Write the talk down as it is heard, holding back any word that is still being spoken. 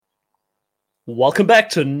Welcome back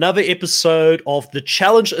to another episode of the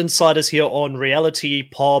Challenge Insiders here on Reality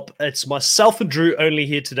Pop. It's myself and Drew only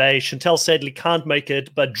here today. Chantel sadly can't make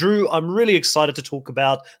it, but Drew, I'm really excited to talk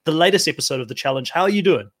about the latest episode of the Challenge. How are you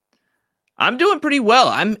doing? I'm doing pretty well.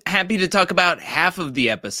 I'm happy to talk about half of the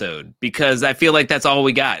episode because I feel like that's all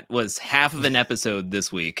we got was half of an episode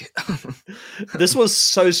this week. This was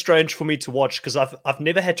so strange for me to watch because I've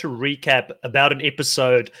never had to recap about an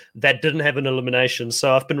episode that didn't have an elimination.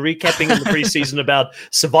 So I've been recapping in the preseason about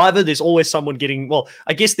Survivor. There's always someone getting, well,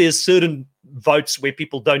 I guess there's certain votes where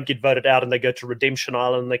people don't get voted out and they go to Redemption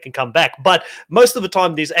Island and they can come back. But most of the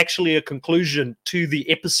time, there's actually a conclusion to the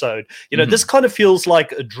episode. You know, This kind of feels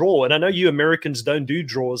like a draw. And I know you Americans don't do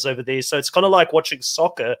draws over there. So it's kind of like watching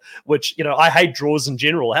soccer, which, you know, I hate draws in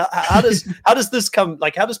general. How does this come?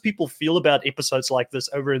 Like, how does people feel about episodes like this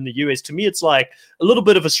over in the US? To me, it's like a little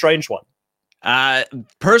bit of a strange one.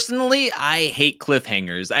 Personally, I hate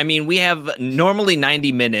cliffhangers. I mean, we have normally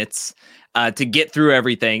 90 minutes to get through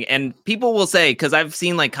everything. And people will say, because I've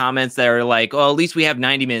seen like comments that are like, oh, at least we have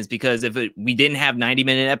 90 minutes because if we didn't have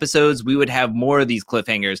 90-minute episodes, we would have more of these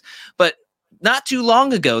cliffhangers. But not too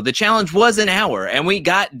long ago, the challenge was an hour and we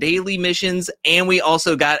got daily missions and we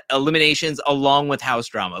also got eliminations along with house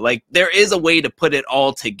drama. Like there is a way to put it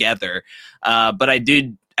all together. But I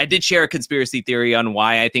did share a conspiracy theory on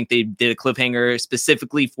why I think they did a cliffhanger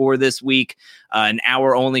specifically for this week, an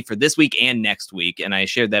hour only for this week and next week. And I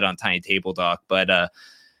shared that on Tiny Table Talk. But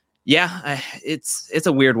it's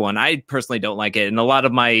a weird one. I personally don't like it. And a lot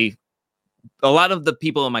of the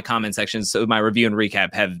people in my comment section, so my review and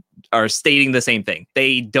recap are stating the same thing.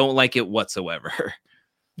 They don't like it whatsoever.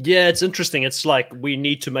 Yeah, it's interesting. It's like we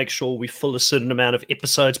need to make sure we fill a certain amount of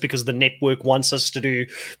episodes because the network wants us to do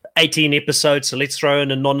 18 episodes. So let's throw in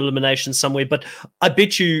a non-elimination somewhere. But I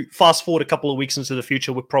bet you fast forward a couple of weeks into the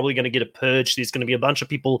future, we're probably going to get a purge. There's going to be a bunch of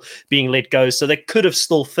people being let go. So they could have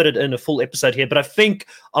still fitted in a full episode here. But I think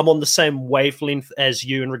I'm on the same wavelength as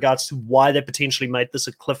you in regards to why they potentially made this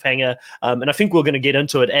a cliffhanger. And I think we're going to get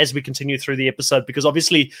into it as we continue through the episode because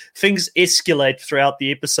obviously things escalate throughout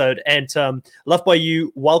the episode. And Love By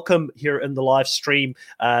You, welcome here in the live stream.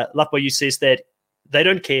 Love By You says that they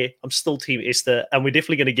don't care. I'm still Team Esther, and we're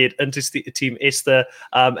definitely going to get into Team Esther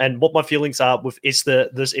and what my feelings are with Esther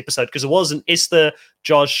this episode because it was an Esther,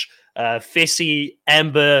 Josh, Fessy,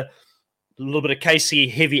 Amber, a little bit of Casey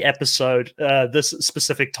heavy episode this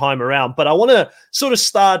specific time around. But I want to sort of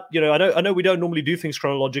start, you know, I know we don't normally do things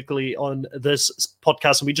chronologically on this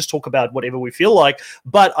podcast and we just talk about whatever we feel like,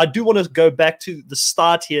 but I do want to go back to the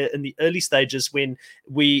start here in the early stages when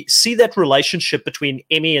we see that relationship between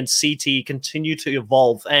Emmy and CT continue to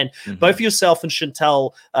evolve. And both yourself and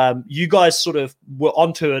Chantel, you guys sort of were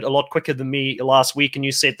onto it a lot quicker than me last week. And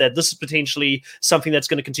you said that this is potentially something that's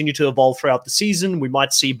going to continue to evolve throughout the season. We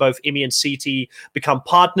might see both Emmy and CT become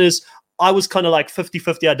partners. I was kind of like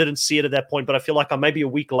 50-50. I didn't see it at that point, but I feel like I'm maybe a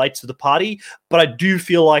week late to the party. But I do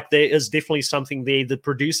feel like there is definitely something there. The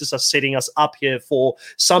producers are setting us up here for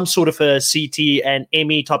some sort of a CT and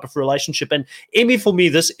Emmy type of relationship. And Emmy, for me,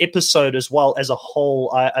 this episode as well as a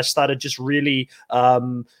whole, I started just really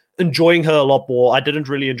enjoying her a lot more. I didn't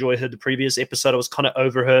really enjoy her the previous episode. I was kind of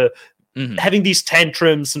over her having these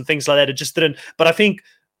tantrums and things like that. It just didn't. But I think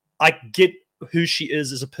I get who she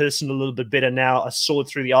is as a person a little bit better now. I saw it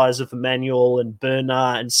through the eyes of Emmanuel and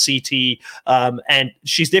Berna and CT, and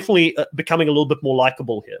she's definitely becoming a little bit more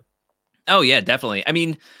likable here. Oh, yeah, definitely. I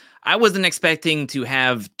mean, I wasn't expecting to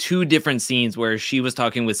have two different scenes where she was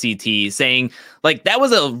talking with CT saying, like, that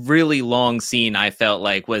was a really long scene, I felt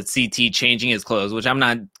like, with CT changing his clothes, which I'm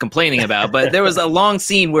not complaining about, but there was a long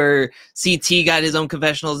scene where CT got his own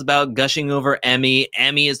confessionals about gushing over Emmy.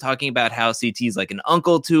 Emmy is talking about how CT is like an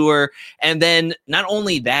uncle to her. And then not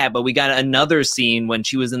only that, but we got another scene when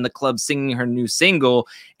she was in the club singing her new single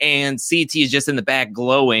and CT is just in the back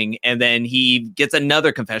glowing. And then he gets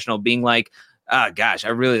another confessional being like, oh, gosh, I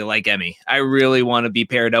really like Emmy. I really want to be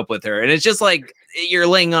paired up with her. And it's just like you're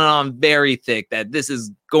laying on very thick that this is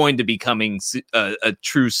going to be coming a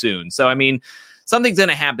true soon. So, I mean, something's going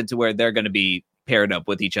to happen to where they're going to be paired up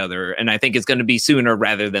with each other. And I think it's going to be sooner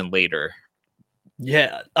rather than later.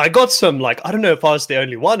 Yeah, I got some, like, I don't know if I was the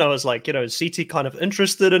only one. I was like, you know, CT kind of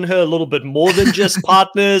interested in her a little bit more than just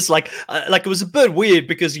partners. Like it was a bit weird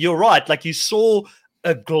because you're right. Like you saw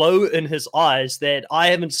a glow in his eyes that I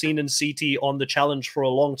haven't seen in CT on the challenge for a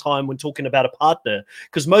long time when talking about a partner.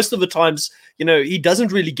 Because most of the times, he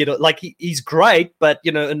doesn't really get it. Like he's great, but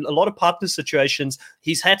in a lot of partner situations,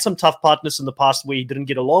 he's had some tough partners in the past where he didn't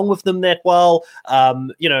get along with them that well.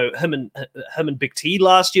 Him and Big T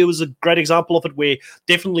last year was a great example of it, where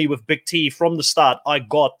definitely with Big T from the start, I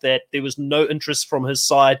got that there was no interest from his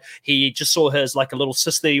side. He just saw her as like a little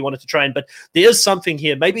sister he wanted to train. But there is something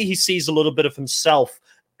here. Maybe he sees a little bit of himself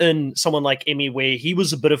in someone like Emmy, where he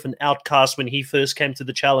was a bit of an outcast when he first came to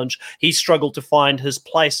the challenge. He struggled to find his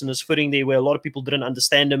place and his footing there, where a lot of people didn't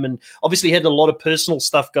understand him, and obviously had a lot of personal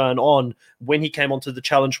stuff going on when he came onto the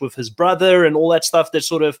challenge with his brother and all that stuff that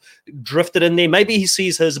sort of drifted in there. Maybe he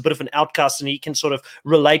sees her as a bit of an outcast and he can sort of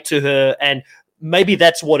relate to her, and maybe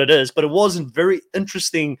that's what it is. But it was a very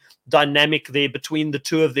interesting dynamic there between the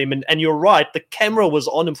two of them. And you're right, the camera was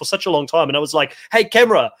on him for such a long time. And I was like, hey,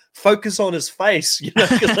 camera, focus on his face,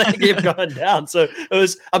 because they kept going down. So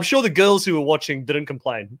I'm sure the girls who were watching didn't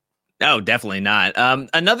complain. No, definitely not.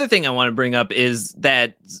 Another thing I want to bring up is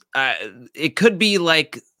that it could be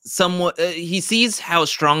like someone, he sees how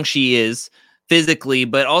strong she is physically,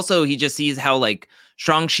 but also he just sees how like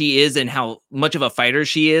strong she is and how much of a fighter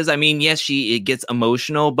she is. I mean, yes, it gets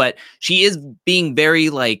emotional, but she is being very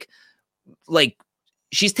like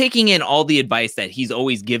she's taking in all the advice that he's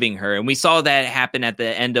always giving her. And we saw that happen at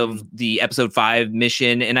the end of the episode 5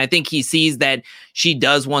 mission. And I think he sees that she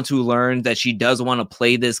does want to learn, that she does want to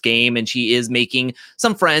play this game, and she is making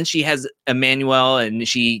some friends. She has Emmanuel, and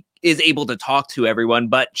she is able to talk to everyone,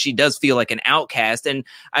 but she does feel like an outcast. And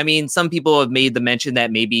I mean, some people have made the mention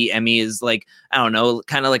that maybe Emmy is like, I don't know,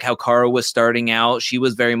 kind of like how Kara was starting out. She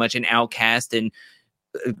was very much an outcast, and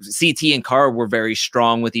CT and Kara were very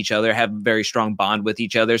strong with each other, have a very strong bond with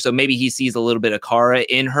each other. So maybe he sees a little bit of Kara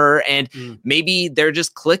in her, and maybe they're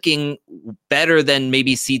just clicking better than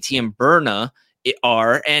maybe CT and Berna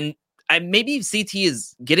are. And maybe CT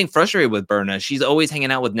is getting frustrated with Berna. She's always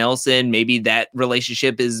hanging out with Nelson. Maybe that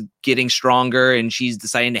relationship is getting stronger and she's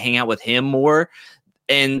deciding to hang out with him more.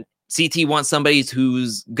 And CT wants somebody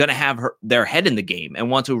who's going to have their head in the game and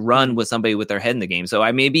want to run with somebody with their head in the game. So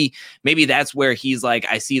maybe that's where he's like,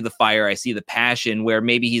 I see the fire, I see the passion, where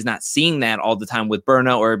maybe he's not seeing that all the time with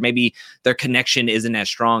Berna, or maybe their connection isn't as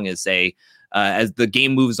strong as as the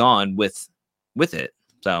game moves on with it.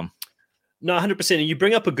 So. No, 100%. And you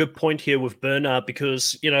bring up a good point here with Berna,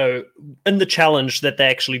 because, in the challenge that they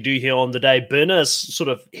actually do here on the day, Berna's sort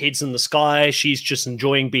of heads in the sky. She's just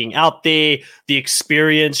enjoying being out there, the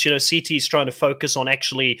experience. CT's trying to focus on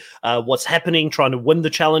actually what's happening, trying to win the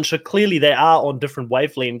challenge. So clearly they are on different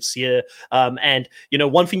wavelengths here. And,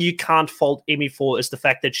 one thing you can't fault Emmy for is the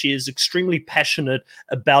fact that she is extremely passionate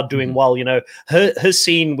about doing well. Her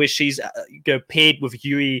scene where she's paired with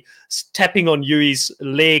Yui, tapping on Yui's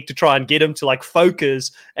leg to try and get him to like focus,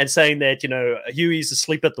 and saying that Huey's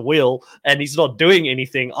asleep at the wheel and he's not doing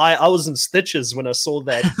anything. I was in stitches when I saw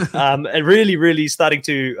that. And really starting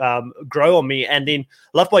to grow on me. And then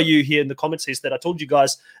Love by You here in the comments says that I told you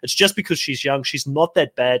guys it's just because she's young, she's not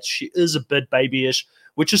that bad. She is a bit babyish,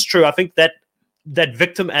 which is true. I think that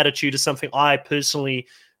victim attitude is something I personally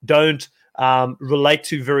don't relate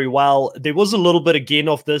to very well. There was a little bit again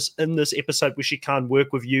of this in this episode where she can't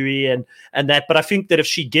work with Yui and that, but I think that if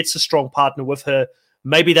she gets a strong partner with her,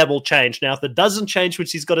 maybe that will change. Now, if it doesn't change when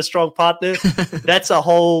she's got a strong partner, that's a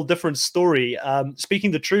whole different story. Speaking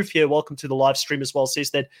the truth here, welcome to the live stream as well, says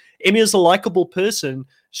that Emmy is a likable person.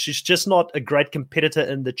 She's just not a great competitor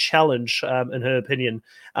in the challenge, in her opinion.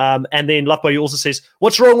 And then Love by You also says,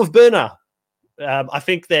 what's wrong with Berna? I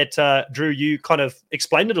think that, Drew, you kind of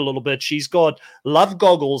explained it a little bit. She's got love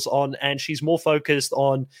goggles on and she's more focused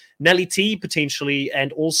on Nelly T potentially,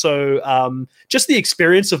 and also just the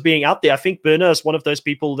experience of being out there. I think Berna is one of those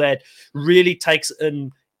people that really takes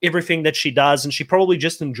in everything that she does, and she probably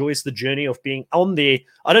just enjoys the journey of being on there.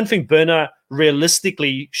 I don't think Berna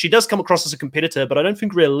realistically, she does come across as a competitor, but I don't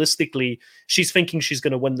think realistically she's thinking she's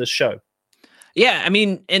going to win this show. Yeah, I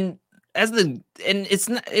mean,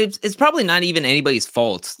 it's probably not even anybody's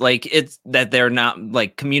fault. Like, it's that they're not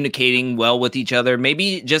like communicating well with each other.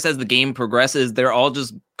 Maybe just as the game progresses, they're all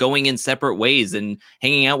just going in separate ways and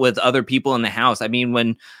hanging out with other people in the house. I mean,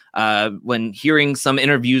 when hearing some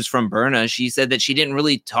interviews from Berna, she said that she didn't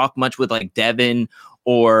really talk much with like Devin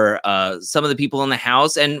or some of the people in the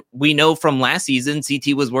house. And we know from last season,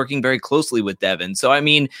 CT was working very closely with Devin. So, I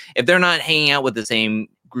mean, if they're not hanging out with the same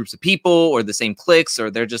groups of people or the same cliques, or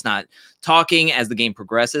they're just not talking as the game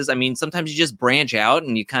progresses, I mean, sometimes you just branch out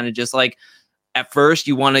and you kind of just like, at first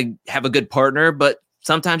you want to have a good partner, but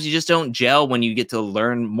sometimes you just don't gel when you get to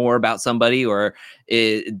learn more about somebody, or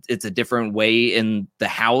it's a different way in the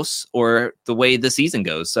house or the way the season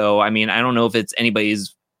goes. So, I mean, I don't know if it's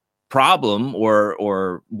anybody's problem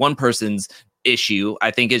or one person's issue.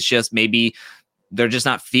 I think it's just maybe they're just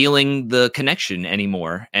not feeling the connection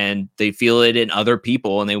anymore, and they feel it in other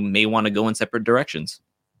people, and they may want to go in separate directions.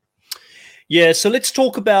 Yeah, so let's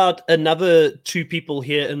talk about another two people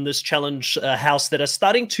here in this challenge house that are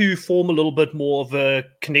starting to form a little bit more of a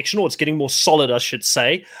connection, or it's getting more solid, I should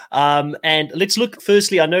say. And let's look,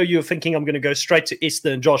 firstly, I know you're thinking I'm going to go straight to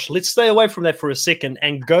Esther and Josh. Let's stay away from that for a second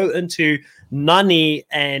and go into Nani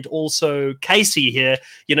and also Casey here.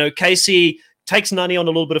 You know, Casey takes Nani on a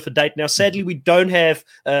little bit of a date. Now, sadly, we don't have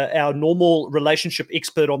our normal relationship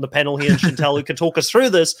expert on the panel here, Chantal, who can talk us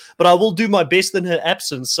through this, but I will do my best in her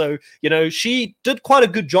absence. So, you know, she did quite a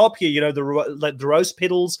good job here. You know, the rose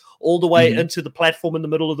petals all the way into the platform in the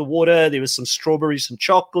middle of the water. There was some strawberries and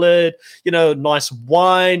chocolate, you know, nice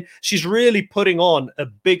wine. She's really putting on a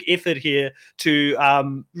big effort here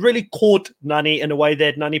to really court Nani in a way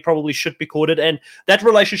that Nani probably should be courted. And that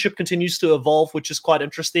relationship continues to evolve, which is quite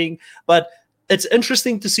interesting. But it's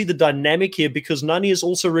interesting to see the dynamic here because Nani is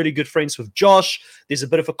also really good friends with Josh. There's a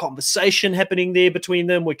bit of a conversation happening there between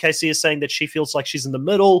them where Casey is saying that she feels like she's in the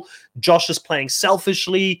middle. Josh is playing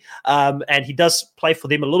selfishly, and he does play for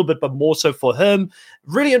them a little bit, but more so for him.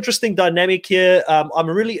 Really interesting dynamic here. I'm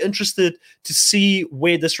really interested to see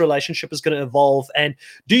where this relationship is going to evolve. And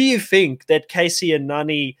do you think that Casey and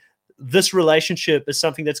Nani, this relationship is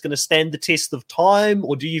something that's going to stand the test of time?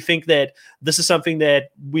 Or do you think that this is something that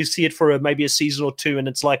we see it for maybe a season or two, and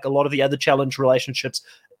it's like a lot of the other challenge relationships,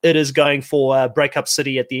 it is going for Breakup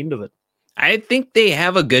City at the end of it? I think they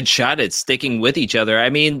have a good shot at sticking with each other. I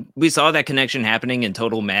mean, we saw that connection happening in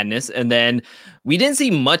Total Madness, and then we didn't see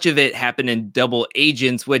much of it happen in Double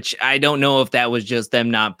Agents, which I don't know if that was just them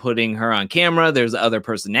not putting her on camera. There's other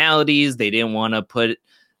personalities. They didn't want to put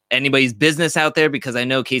anybody's business out there, because I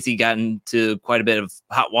know Casey got into quite a bit of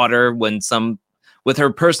hot water with her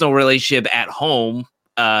personal relationship at home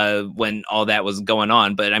when all that was going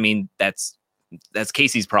on. But I mean, that's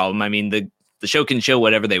Casey's problem. I mean, the show can show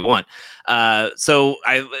whatever they want. So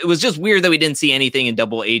it was just weird that we didn't see anything in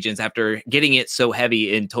Double Agents after getting it so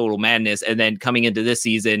heavy in Total Madness. And then coming into this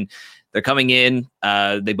season, they're coming in,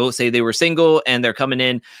 they both say they were single, and they're coming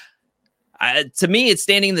in. To me, it's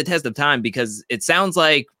standing the test of time, because it sounds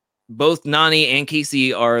like both Nani and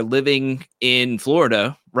Casey are living in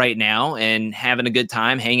Florida right now and having a good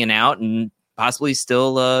time, hanging out, and possibly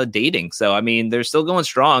still dating. So, I mean, they're still going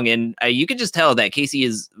strong. And you could just tell that Casey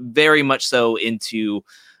is very much so into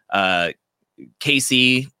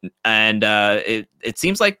Casey. And it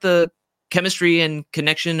seems like the chemistry and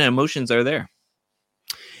connection and emotions are there.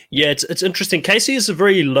 Yeah, it's interesting. Casey is a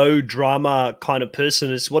very low drama kind of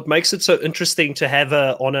person. It's what makes it so interesting to have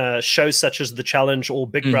her on a show such as The Challenge or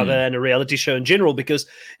Big Brother and a reality show in general, because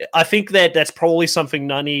I think that that's probably something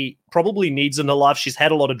Nani probably needs in her life. She's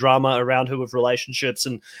had a lot of drama around her with relationships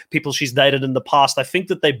and people she's dated in the past. I think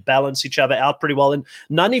that they balance each other out pretty well. And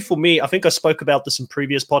Nani, for me, I think I spoke about this in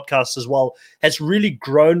previous podcasts as well, has really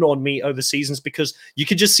grown on me over seasons, because you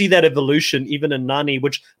could just see that evolution even in Nani,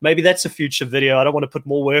 which maybe that's a future video. I don't want to put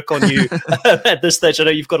more work on you at this stage. I know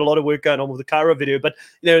you've got a lot of work going on with the Cairo video, but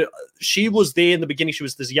you know, she was there in the beginning. She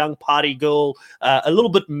was this young party girl, a little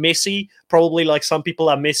bit messy, probably like some people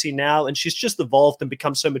are messy now, and she's just evolved and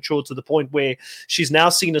become so mature to the point where she's now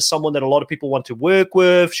seen as someone that a lot of people want to work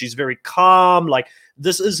with. She's very calm. Like,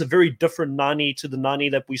 this is a very different Nani to the Nani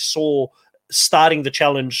that we saw starting the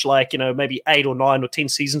challenge, like, you know, maybe 8 or 9 or 10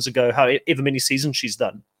 seasons ago, however many seasons she's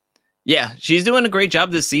done. Yeah, she's doing a great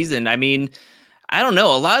job this season. I mean, I don't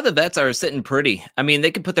know. A lot of the vets are sitting pretty. I mean,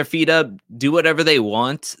 they can put their feet up, do whatever they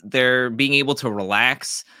want. They're being able to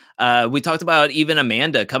relax. We talked about even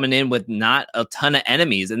Amanda coming in with not a ton of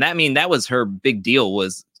enemies. And that was her big deal,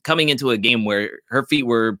 was coming into a game where her feet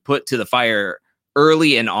were put to the fire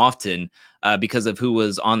early and often because of who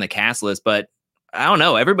was on the cast list. But I don't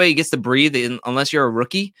know. Everybody gets to breathe unless you're a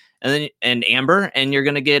rookie, and Amber, and you're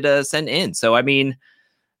going to get sent in. So, I mean,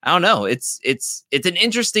 I don't know. It's an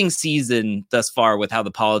interesting season thus far with how the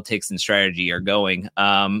politics and strategy are going.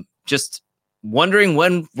 Just wondering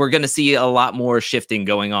when we're going to see a lot more shifting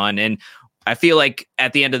going on. And I feel like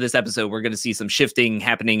at the end of this episode, we're going to see some shifting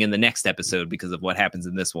happening in the next episode because of what happens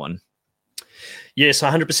in this one. Yes,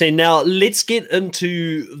 100%. Now, let's get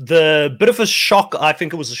into the bit of a shock. I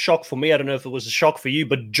think it was a shock for me. I don't know if it was a shock for you,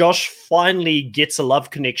 but Josh finally gets a love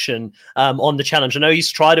connection on the challenge. I know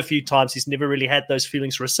he's tried a few times. He's never really had those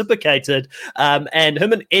feelings reciprocated. And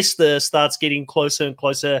him and Esther starts getting closer and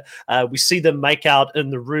closer. We see them make out in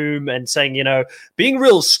the room and saying, being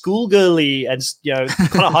real schoolgirly and,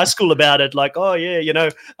 kind of high school about it. Like, oh, yeah,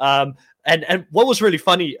 And what was really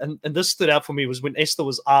funny, and this stood out for me, was when Esther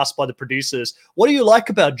was asked by the producers, what do you like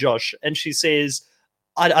about Josh? And she says,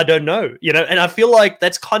 I don't know, and I feel like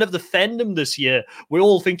that's kind of the fandom this year. We're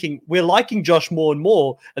all thinking we're liking Josh more and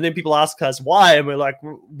more. And then people ask us why. And we're like,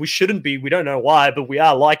 we shouldn't be. We don't know why, but we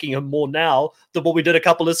are liking him more now than what we did a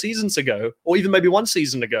couple of seasons ago, or even maybe one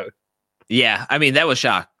season ago. Yeah, I mean, that was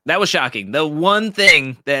shocking. The one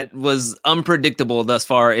thing that was unpredictable thus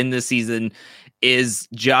far in this season is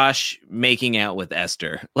Josh making out with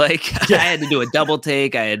Esther. Like, I had to do a double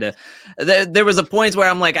take. There was a point where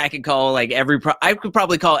I'm like, I could call I could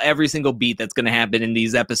probably call every single beat that's going to happen in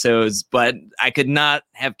these episodes, but I could not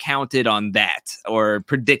have counted on that or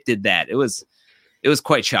predicted that. It was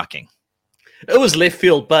quite shocking. It was left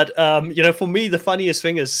field, but for me, the funniest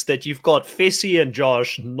thing is that you've got Fessy and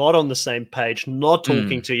Josh not on the same page, not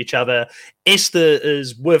talking to each other. Esther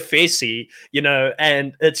is with Fessy,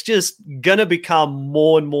 and it's just gonna become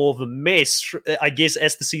more and more of a mess, I guess,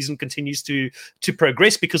 as the season continues to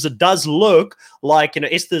progress, because it does look like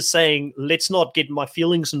Esther's saying, "Let's not get my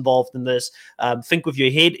feelings involved in this. Think with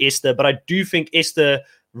your head, Esther." But I do think Esther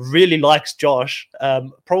really likes Josh,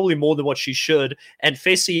 probably more than what she should. And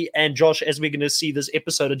Fessy and Josh, as we're going to see this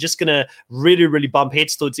episode, are just going to really, really bump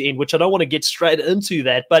heads towards the end, which I don't want to get straight into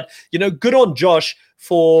that. But, good on Josh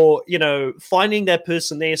for, finding that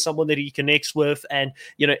person there, someone that he connects with. And,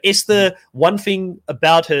 Esther, one thing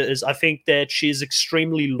about her is I think that she's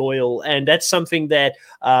extremely loyal. And that's something that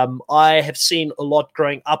I have seen a lot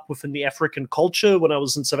growing up within the African culture when I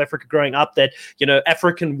was in South Africa growing up, that,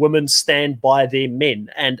 African women stand by their men.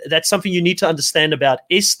 And that's something you need to understand about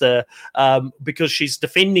Esther, because she's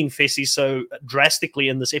defending Fessy so drastically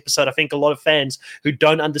in this episode. I think a lot of fans who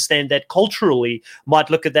don't understand that culturally might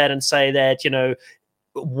look at that and say that,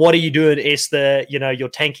 what are you doing, Esther? You're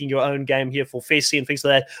tanking your own game here for Fessy and things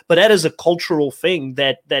like that. But that is a cultural thing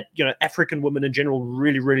that African women in general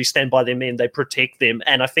really, really stand by their men. They protect them.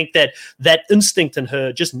 And I think that instinct in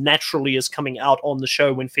her just naturally is coming out on the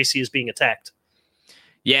show when Fessy is being attacked.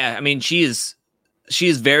 Yeah, I mean, she is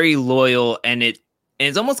very loyal, and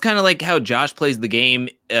it's almost kind of like how Josh plays the game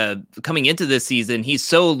coming into this season. He's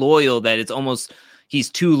so loyal that it's almost he's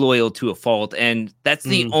too loyal to a fault. And that's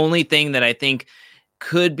the only thing that I think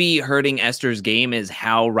could be hurting Esther's game, is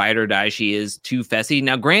how ride or die she is to Fessy.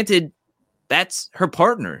 Now, granted, that's her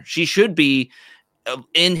partner. She should be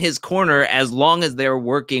in his corner as long as they're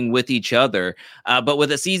working with each other. But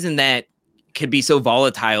with a season that could be so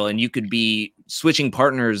volatile and you could be switching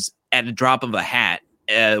partners at a drop of a hat,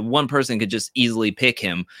 one person could just easily pick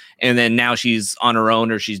him. And then now she's on her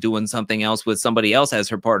own, or she's doing something else with somebody else as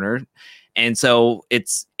her partner. And so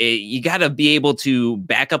you got to be able to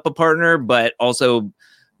back up a partner, but also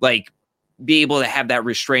be able to have that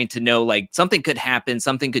restraint to know something could happen,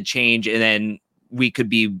 something could change, and then we could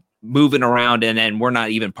be moving around and then we're not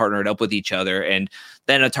even partnered up with each other. And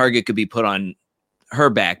then a target could be put on her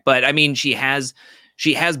back. But I mean, she has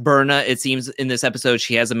Berna, it seems, in this episode.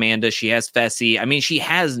 She has Amanda, she has Fessy. I mean, she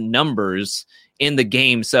has numbers in the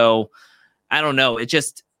game. So I don't know. It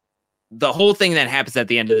just, the whole thing that happens at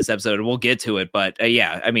the end of this episode, we'll get to it, but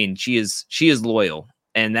yeah, I mean, she is loyal,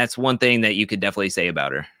 and that's one thing that you could definitely say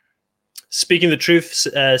about her. Speaking the truth,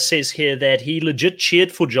 says here that he legit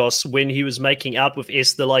cheered for Josh when he was making out with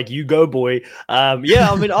Esther, like, you go, boy. Yeah,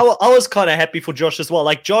 I mean, I was kind of happy for Josh as well.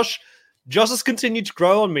 Like, Josh has continued to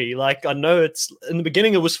grow on me. Like, I know it's in the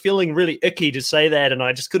beginning, it was feeling really icky to say that, and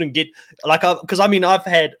I just couldn't get because I've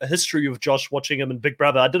had a history of Josh watching him in Big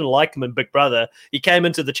Brother. I didn't like him in Big Brother. He came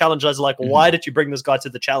into the challenge. I was like, why did you bring this guy to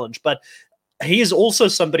the challenge? But he is also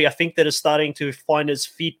somebody I think that is starting to find his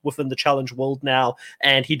feet within the challenge world now,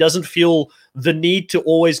 and he doesn't feel the need to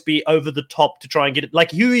always be over the top to try and get it.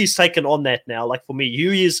 Like, Huey's taken on that now. Like, for me,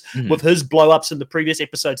 Huey is with his blow-ups in the previous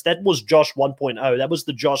episodes. That was Josh 1.0. That was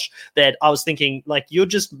the Josh that I was thinking, like, you're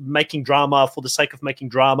just making drama for the sake of making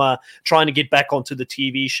drama, trying to get back onto the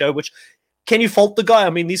TV show, which... Can you fault the guy? I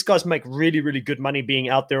mean, these guys make really, really good money being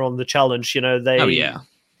out there on the challenge. Oh, yeah.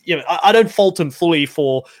 I don't fault him fully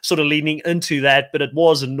for sort of leaning into that, but it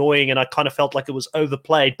was annoying, and I kind of felt like it was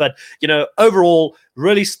overplayed. But, overall,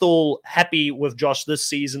 really still happy with Josh this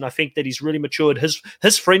season. I think that he's really matured.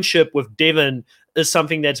 His friendship with Devin is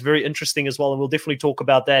something that's very interesting as well. And we'll definitely talk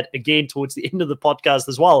about that again towards the end of the podcast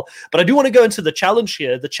as well. But I do want to go into the challenge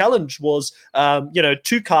here. The challenge was,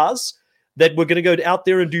 2 cars that were going to go out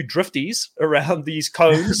there and do drifties around these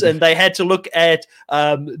cones. And they had to look at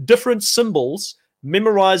different symbols,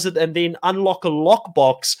 memorize it, and then unlock a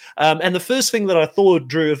lockbox. And the first thing that I thought,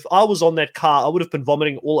 Drew, if I was on that car, I would have been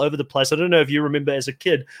vomiting all over the place. I don't know if you remember as a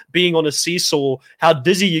kid being on a seesaw, how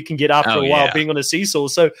dizzy you can get after a while being on a seesaw.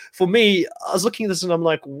 So for me, I was looking at this and I'm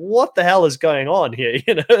like, what the hell is going on here?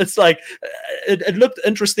 It's like, it looked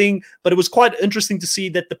interesting, but it was quite interesting to see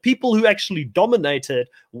that the people who actually dominated,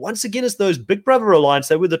 once again, is those Big Brother Alliance.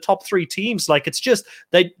 They were the top 3 teams. Like, it's just,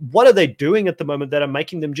 what are they doing at the moment that are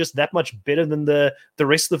making them just that much better than the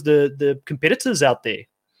rest of the competitors out there?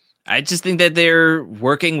 I just think that they're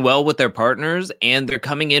working well with their partners and they're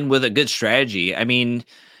coming in with a good strategy. I mean,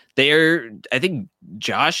 I think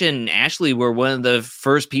Josh and Ashley were one of the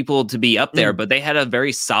first people to be up there, but they had a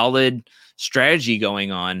very solid strategy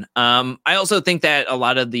going on. I also think that a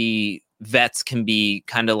lot of the vets can be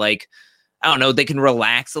kind of like, I don't know, they can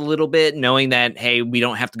relax a little bit knowing that, hey, we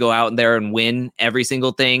don't have to go out there and win every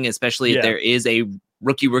single thing, especially if there is a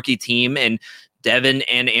rookie team. And Devin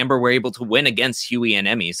and Amber were able to win against Huey and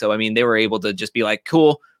Emmy. So, I mean, they were able to just be like,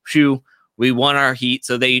 cool, shoo, we won our heat.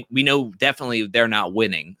 So we know definitely they're not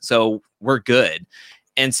winning. So we're good.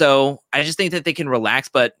 And so I just think that they can relax.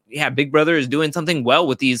 But yeah, Big Brother is doing something well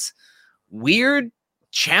with these weird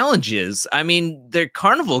challenges. I mean, they're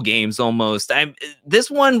carnival games almost. This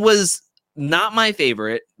one was not my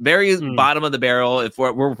favorite. Very bottom of the barrel. If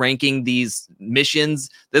we're ranking these missions,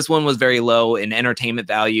 this one was very low in entertainment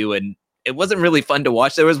value, and it wasn't really fun to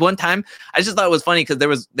watch. There was one time I just thought it was funny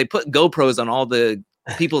because they put GoPros on all the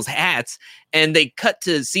people's hats, and they cut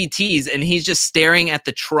to CT's, and he's just staring at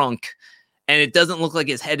the trunk, and it doesn't look like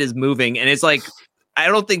his head is moving. And it's like, I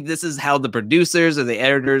don't think this is how the producers or the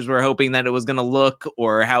editors were hoping that it was going to look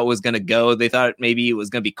or how it was going to go. They thought maybe it was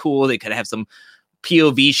going to be cool. They could have some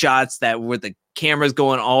POV shots that were the cameras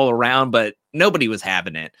going all around, but nobody was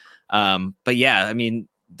having it. But yeah, I mean,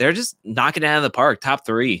 they're just knocking it out of the park. Top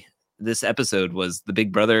 3 this episode was the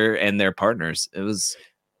Big Brother and their partners. It's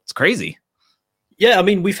crazy. Yeah, I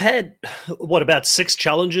mean, we've had, about 6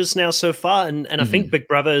 challenges now so far, and I think Big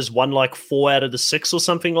Brother has won like 4 out of the 6 or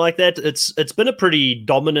something like that. It's been a pretty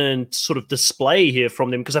dominant sort of display here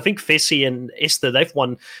from them, because I think Fessy and Esther, they've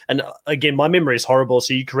won, and again, my memory is horrible,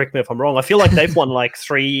 so you correct me if I'm wrong. I feel like they've won like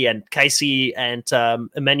 3, and Casey and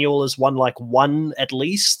Emmanuel has won like 1 at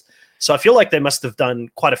least. So I feel like they must have done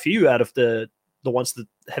quite a few out of the ones that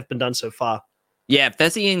have been done so far. Yeah,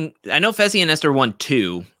 I know Fessy and Esther won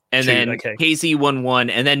 2. And then Casey won 1,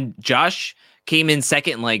 and then Josh came in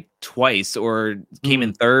second like twice, or came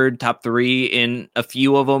in third, top 3 in a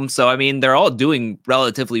few of them. So, I mean, they're all doing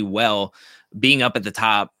relatively well, being up at the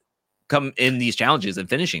top, come in these challenges and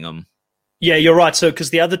finishing them. Yeah, you're right. So, because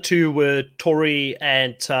the other 2 were Tori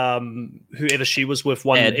and whoever she was with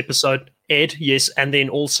one episode, Ed, yes, and then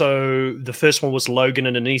also the first one was Logan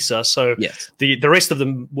and Anissa. So, yes, the rest of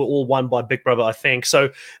them were all won by Big Brother, I think. So,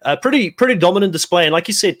 pretty dominant display. And like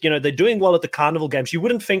you said, they're doing well at the carnival games. You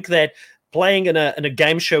wouldn't think that playing in a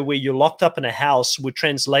game show where you're locked up in a house would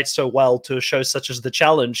translate so well to a show such as The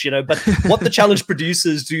Challenge, but what the Challenge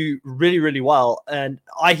producers do really, really well. And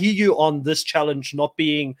I hear you on this challenge not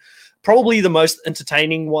being probably the most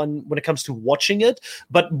entertaining one when it comes to watching it.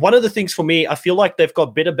 But one of the things for me, I feel like they've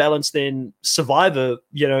got better balance than Survivor,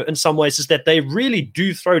 in some ways, is that they really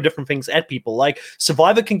do throw different things at people. Like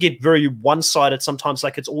Survivor can get very one-sided sometimes,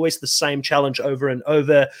 like it's always the same challenge over and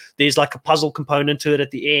over. There's like a puzzle component to it at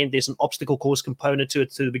the end. There's an obstacle course component to it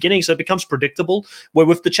to the beginning. So it becomes predictable. Where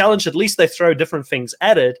with the challenge, at least they throw different things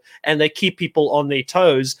at it and they keep people on their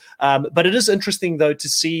toes. But it is interesting, though, to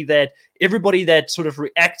see that everybody that sort of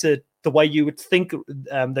reacted the way you would think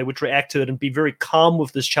they would react to it and be very calm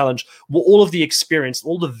with this challenge were all of the experience,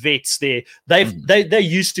 all the vets there. They're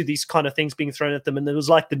used to these kind of things being thrown at them, and it was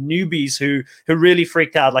like the newbies who really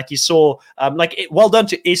freaked out. Like you saw, well done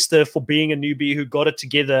to Esther for being a newbie who got it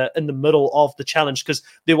together in the middle of the challenge, because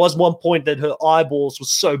there was one point that her eyeballs were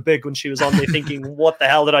so big when she was on there thinking, what the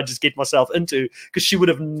hell did I just get myself into? Because she would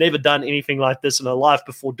have never done anything like this in her life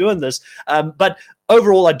before doing this. But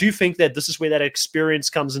overall, I do think that this is where that experience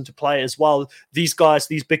comes into play as well. These guys,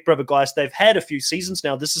 these Big Brother guys, they've had a few seasons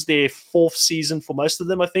now. This is their 4th season for most of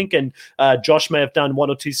them, I think. And Josh may have done 1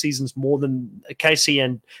 or 2 seasons more than Casey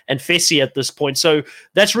and Fessy at this point. So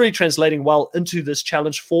that's really translating well into this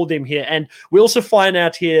challenge for them here. And we also find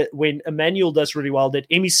out here when Emmanuel does really well that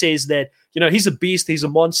Emmy says that, he's a beast, he's a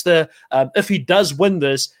monster. If he does win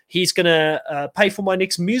this, he's going to pay for my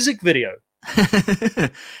next music video.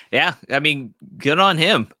 Yeah, I mean, good on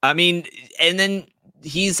him. I mean, and then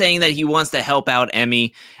he's saying that he wants to help out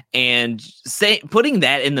Emmy, and putting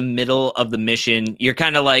that in the middle of the mission, you're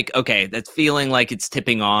kind of like, okay, that's feeling like it's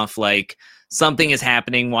tipping off, like something is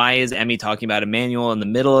happening. Why is Emmy talking about Emmanuel in the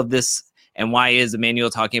middle of this? And why is Emmanuel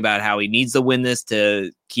talking about how he needs to win this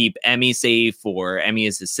to keep Emmy safe, or Emmy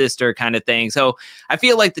is his sister kind of thing? So I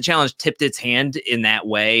feel like the challenge tipped its hand in that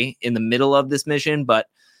way in the middle of this mission. But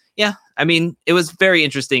yeah, I mean, it was very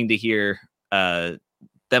interesting to hear them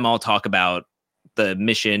all talk about the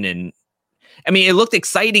mission. And I mean, it looked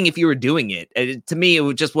exciting if you were doing it. To me,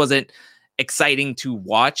 it just wasn't exciting to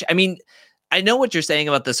watch. I mean, I know what you're saying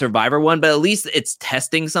about the Survivor one, but at least it's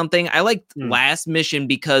testing something. I liked last mission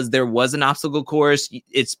because there was an obstacle course.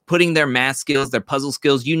 It's putting their math skills, their puzzle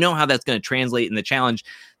skills. You know how that's going to translate in the challenge.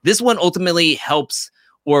 This one ultimately helps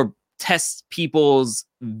or tests people's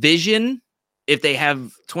vision, if they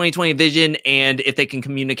have 20/20 vision, and if they can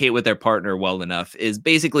communicate with their partner well enough, is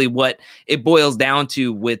basically what it boils down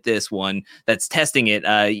to with this one that's testing it.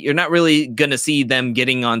 You're not really going to see them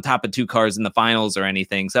getting on top of 2 cars in the finals or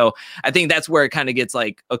anything. So I think that's where it kind of gets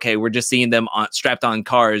like, okay, we're just seeing them strapped on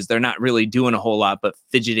cars. They're not really doing a whole lot, but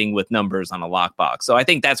fidgeting with numbers on a lockbox. So I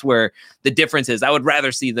think that's where the difference is. I would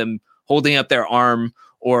rather see them holding up their arm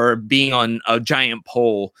or being on a giant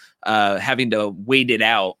pole, having to wait it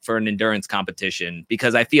out for an endurance competition,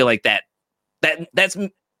 because I feel like that's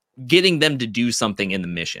getting them to do something in the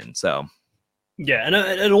mission. So yeah, and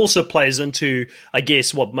it also plays into, I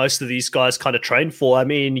guess, what most of these guys kind of train for. I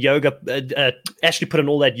mean, yoga, Ashley put in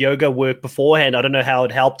all that yoga work beforehand. I don't know how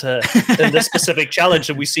it helped her in this specific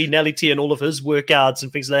challenge. And we see Nelly T and all of his workouts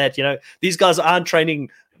and things like that. You know, these guys aren't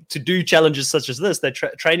training to do challenges such as this. They're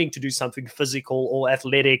training to do something physical or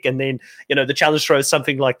athletic, and then, you know, the challenge throws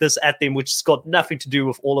something like this at them, which has got nothing to do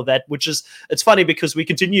with all of that. Which is, it's funny because we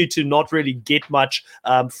continue to not really get much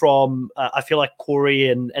from I feel like Corey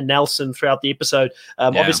and Nelson throughout the episode.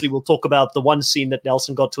 Obviously we'll talk about the one scene that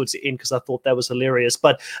Nelson got towards the end because I thought that was hilarious,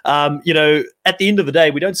 but you know, at the end of the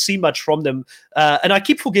day we don't see much from them, and I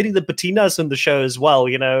keep forgetting that Bettina's in the show as well,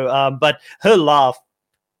 you know, but her laugh,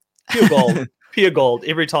 pure gold. Pure gold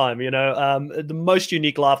every time, you know. The most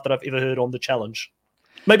unique laugh that I've ever heard on the challenge,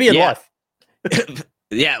 maybe in life.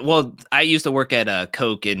 Yeah, well, I used to work at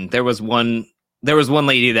Coke, and there was one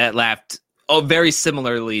lady that laughed very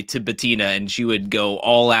similarly to Bettina, and she would go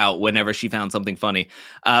all out whenever she found something funny.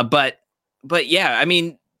 But yeah, I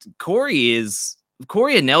mean, Corey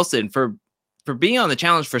and Nelson, for being on the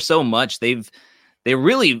challenge for so much, they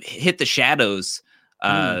really hit the shadows.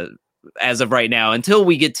 As of right now, until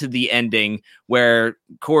we get to the ending where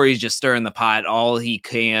Corey's just stirring the pot all he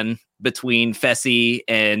can between Fessy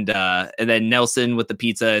and then Nelson with the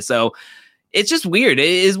pizza. So it's just weird. It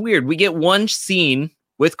is weird. We get one scene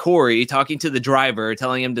with Corey talking to the driver,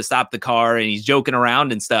 telling him to stop the car, and he's joking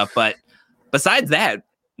around and stuff. But besides that,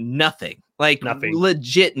 nothing. Like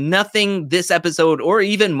legit nothing this episode or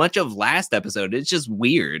even much of last episode. It's just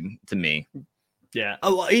weird to me. Yeah.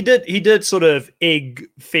 Oh, well, he did sort of egg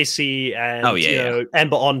Fessy and you know,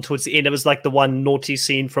 Amber on towards the end. It was like the one naughty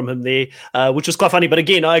scene from him there, which was quite funny. But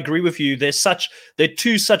again, I agree with you. They're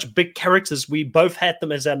two such big characters. We both had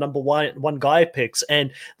them as our number one guy picks,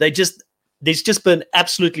 and there's just been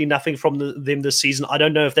absolutely nothing from them this season. I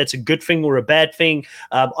don't know if that's a good thing or a bad thing.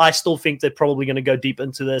 I still think they're probably going to go deep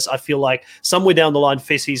into this. I feel like somewhere down the line,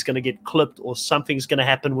 Fessy's going to get clipped or something's going to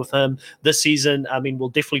happen with him this season. I mean, we'll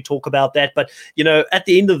definitely talk about that. But, you know, at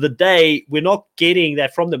the end of the day, we're not getting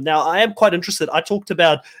that from them. Now, I am quite interested. I talked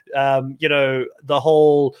about, you know, the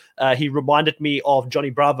whole, he reminded me of Johnny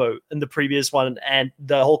Bravo in the previous one and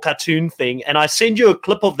the whole cartoon thing. And I send you a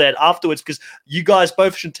clip of that afterwards because you guys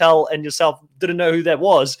both, Chantel and yourself, didn't know who that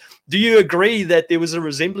was. Do you agree that there was a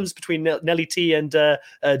resemblance between Nelly T and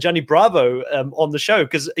Johnny Bravo on the show?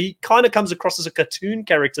 Because he kind of comes across as a cartoon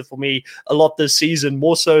character for me a lot this season,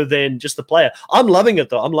 more so than just the player. I'm loving it,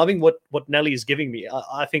 though. I'm loving what Nelly is giving me.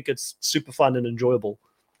 I think it's super fun and enjoyable.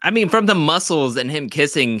 I mean, from the muscles and him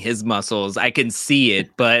kissing his muscles, I can see it.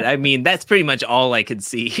 But, I mean, that's pretty much all I could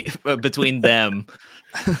see between them.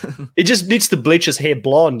 It just needs to bleach his hair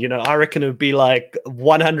blonde, you know. I reckon it would be like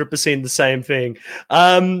 100% the same thing.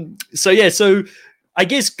 So I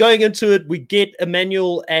guess going into it, we get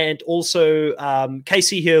Emmanuel and also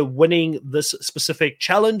Casey here winning this specific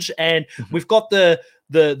challenge, and we've got the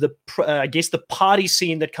I guess the party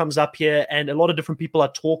scene that comes up here, and a lot of different people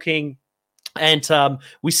are talking And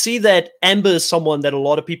we see that Amber is someone that a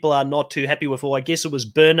lot of people are not too happy with, or I guess it was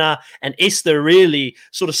Berna and Esther really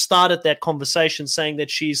sort of started that conversation saying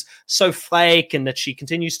that she's so fake and that she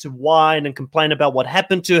continues to whine and complain about what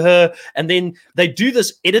happened to her. And then they do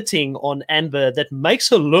this editing on Amber that makes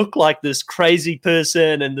her look like this crazy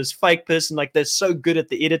person and this fake person. Like they're so good at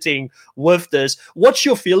the editing with this. What's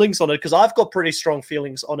your feelings on it? Because I've got pretty strong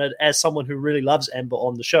feelings on it as someone who really loves Amber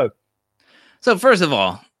on the show. So first of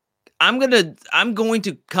all, I'm going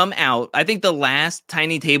to come out. I think the last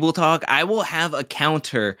Tiny Table Talk, I will have a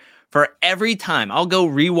counter for every time. I'll go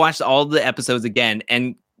rewatch all the episodes again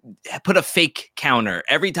and put a fake counter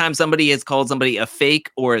every time somebody has called somebody a fake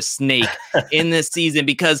or a snake in this season,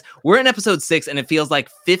 because we're in episode 6 and it feels like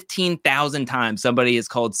 15,000 times somebody has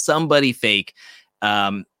called somebody fake.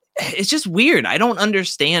 It's just weird. I don't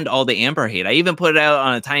understand all the Amber hate. I even put it out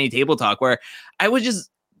on a Tiny Table Talk where I was just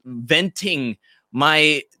venting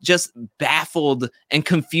my just baffled and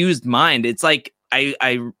confused mind. It's like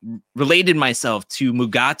I related myself to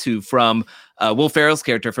Mugatu from Will Ferrell's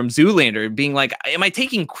character from Zoolander, being like, am I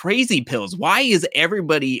taking crazy pills? Why is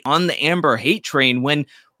everybody on the Amber hate train when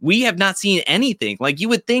we have not seen anything? Like, you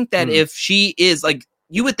would think that if she is like,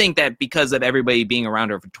 you would think that because of everybody being around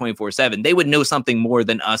her for 24/7, they would know something more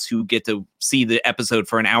than us who get to see the episode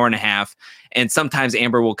for an hour and a half. And sometimes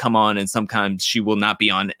Amber will come on and sometimes she will not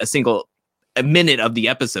be on a minute of the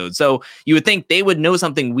episode. So you would think they would know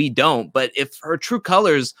something we don't. But if her true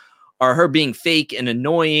colors are her being fake and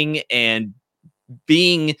annoying and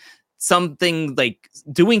being something like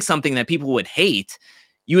doing something that people would hate,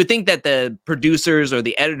 you would think that the producers or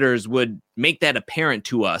the editors would make that apparent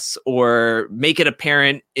to us or make it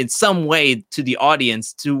apparent in some way to the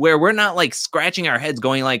audience, to where we're not like scratching our heads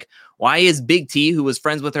going like, why is Big T, who was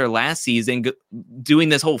friends with her last season, doing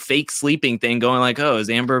this whole fake sleeping thing, going like, oh, is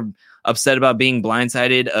Amber upset about being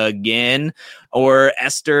blindsided again? Or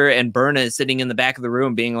Esther and Berna sitting in the back of the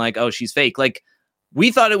room being like, oh, she's fake. Like, we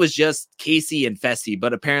thought it was just Casey and Fessy,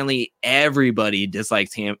 but apparently everybody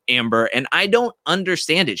dislikes Amber, and I don't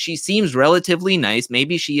understand it. She seems relatively nice.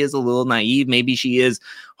 Maybe she is a little naive. Maybe she is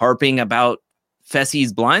harping about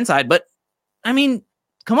Fessy's blindside, but I mean,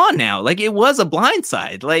 come on now. Like, it was a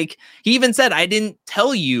blindside. Like, he even said, I didn't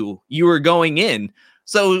tell you were going in.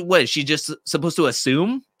 So what, is she just supposed to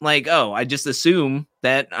assume? Like, oh, I just assume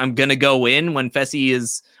that I'm going to go in when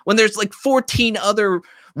there's like 14 other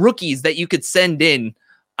rookies that you could send in.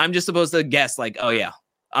 I'm just supposed to guess like, oh yeah,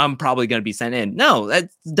 I'm probably going to be sent in. No,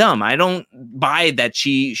 that's dumb. I don't buy that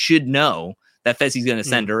she should know that Fessy's going to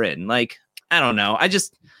send her in. Like, I don't know. I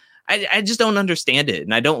just don't understand it,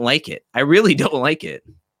 and I don't like it. I really don't like it.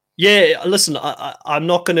 Yeah, listen, I'm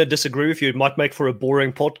not going to disagree with you. It might make for a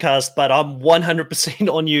boring podcast, but I'm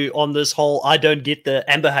 100% on you on this whole I don't get the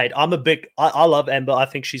Amber hate. I love Amber. I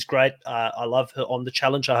think she's great. I love her on the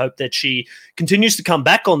challenge. I hope that she continues to come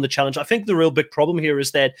back on the challenge. I think the real big problem here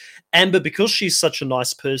is that Amber, because she's such a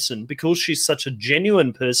nice person, because she's such a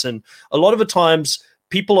genuine person, a lot of the times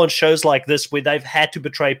people on shows like this where they've had to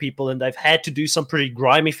betray people and they've had to do some pretty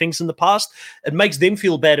grimy things in the past, it makes them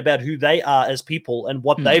feel bad about who they are as people and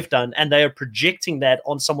what they've done. And they are projecting that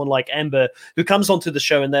on someone like Amber, who comes onto the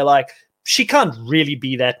show and they're like, she can't really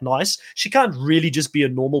be that nice. She can't really just be a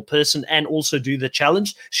normal person and also do the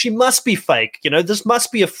challenge. She must be fake. This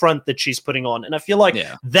must be a front that she's putting on. And I feel like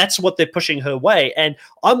that's what they're pushing her way. And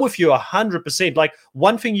I'm with you 100%. Like,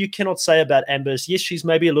 one thing you cannot say about Amber is, yes, she's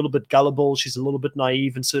maybe a little bit gullible. She's a little bit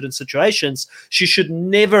naive in certain situations. She should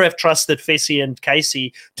never have trusted Fessy and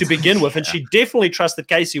Casey to begin with. And she definitely trusted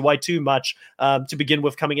Casey way too much to begin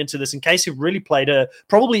with coming into this. And Casey really played her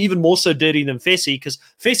probably even more so dirty than Fessy, because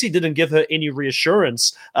Fessy didn't give her any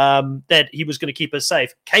reassurance that he was going to keep her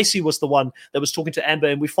safe. Casey was the one that was talking to Amber,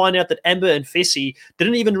 and we find out that Amber and Fessy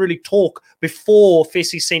didn't even really talk before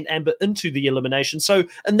Fessy sent Amber into the elimination. So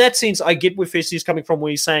in that sense, I get where Fessy's coming from, where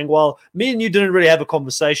he's saying, well, me and you didn't really have a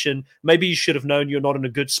conversation. Maybe you should have known you're not in a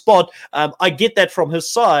good spot. I get that from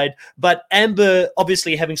his side, but Amber,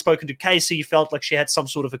 obviously having spoken to Casey, felt like she had some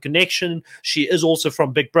sort of a connection. She is also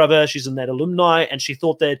from Big Brother. She's in that alumni, and she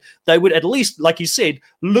thought that they would at least, like you said,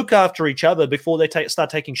 look after each other before they start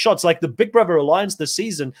taking shots. Like, the Big Brother alliance this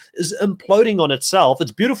season is imploding on itself.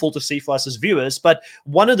 It's beautiful to see for us as viewers, but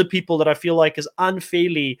one of the people that I feel like is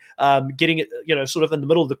unfairly getting it, sort of in the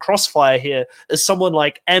middle of the crossfire here is someone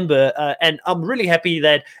like Amber. And I'm really happy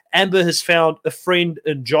that Amber has found a friend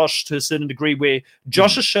in Josh to a certain degree, where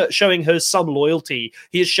Josh is showing her some loyalty.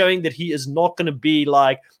 He is showing that he is not going to be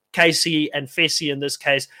like Casey and Fessy in this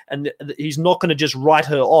case, and he's not going to just write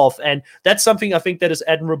her off. And that's something I think that is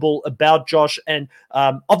admirable about Josh. And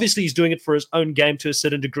obviously he's doing it for his own game to a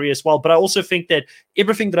certain degree as well. But I also think that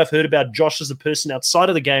everything that I've heard about Josh as a person outside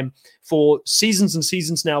of the game for seasons and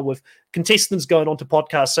seasons now, with contestants going on to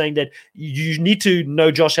podcasts saying that you need to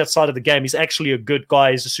know Josh outside of the game. He's actually a good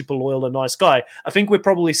guy. He's a super loyal and nice guy. I think we're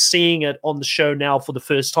probably seeing it on the show now for the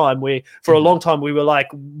first time, where for a long time we were like,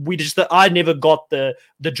 I never got the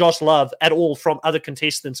Josh love at all from other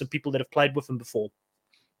contestants and people that have played with him before.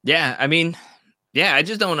 Yeah, I mean, yeah, I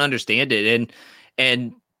just don't understand it.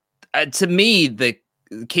 And to me, the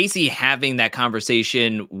Casey having that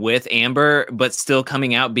conversation with Amber, but still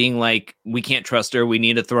coming out being like, we can't trust her, we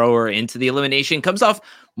need to throw her into the elimination, comes off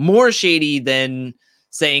more shady than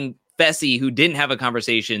saying Fessy, who didn't have a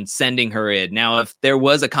conversation, sending her in. Now, if there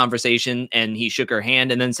was a conversation and he shook her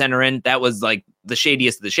hand and then sent her in, that was like the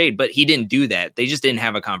shadiest of the shade, but he didn't do that. They just didn't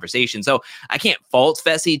have a conversation. So I can't fault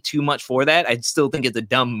Fessy too much for that. I still think it's a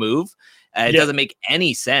dumb move. It doesn't make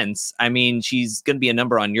any sense. I mean, she's going to be a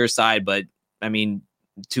number on your side, but I mean,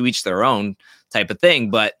 to each their own type of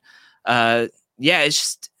thing. But it's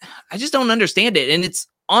just, I just don't understand it. And it's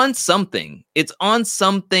on something. It's on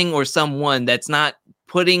something or someone that's not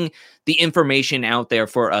putting the information out there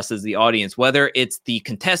for us as the audience, whether it's the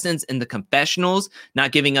contestants in the confessionals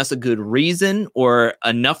not giving us a good reason or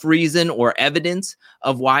enough reason or evidence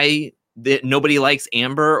of why nobody likes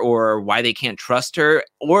Amber or why they can't trust her,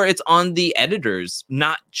 or it's on the editors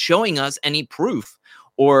not showing us any proof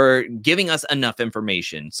or giving us enough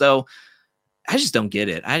information. So I just don't get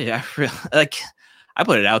it. I really, I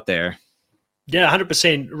put it out there. Yeah,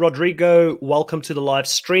 100%. Rodrigo, welcome to the live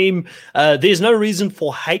stream. There's no reason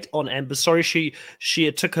for hate on Amber. Sorry,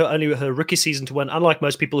 it took her only her rookie season to win, unlike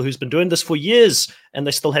most people who's been doing this for years and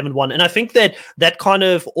they still haven't won. And I think that kind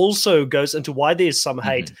of also goes into why there's some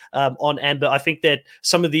hate on Amber. I think that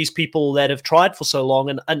some of these people that have tried for so long,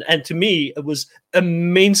 and to me, it was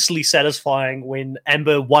immensely satisfying when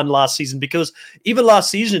Amber won last season, because even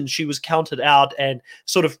last season she was counted out and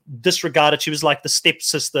sort of disregarded. She was like the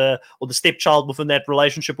stepsister or the stepchild within that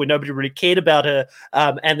relationship where nobody really cared about her.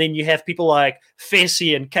 And then you have people like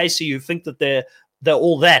Fessy and Casey who think that they're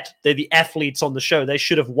all that. They're the athletes on the show. They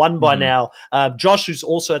should have won by now. Josh, who's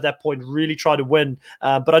also at that point really tried to win.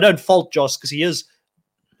 But I don't fault Josh, because he is,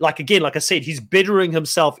 like I said, he's bettering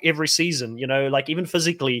himself every season, like even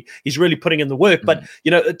physically, he's really putting in the work. But,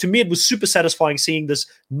 to me, it was super satisfying seeing this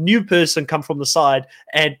new person come from the side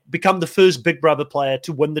and become the first Big Brother player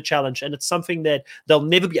to win the challenge. And it's something that they'll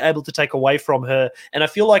never be able to take away from her. And I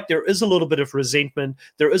feel like there is a little bit of resentment.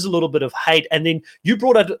 There is a little bit of hate. And then you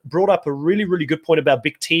brought up a really, really good point about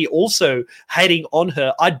Big T also hating on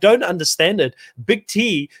her. I don't understand it. Big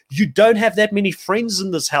T, you don't have that many friends in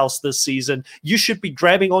this house this season. You should be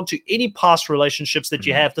grabbing onto any past relationships that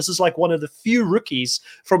you have. This is like one of the few rookies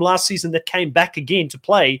from last season that came back again to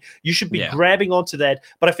play. You should be grabbing onto that.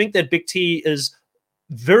 But I think that Big T is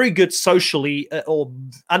very good socially, or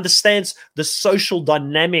understands the social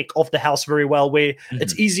dynamic of the house very well, where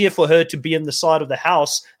it's easier for her to be in the side of the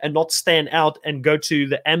house and not stand out and go to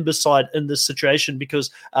the Amber side in this situation,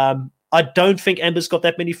 because I don't think Amber's got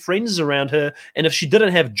that many friends around her. And if she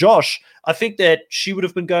didn't have Josh, I think that she would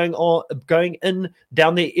have been going in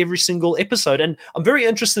down there every single episode. And I'm very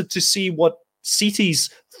interested to see what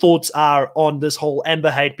CT's thoughts are on this whole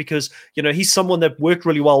Amber hate, because, he's someone that worked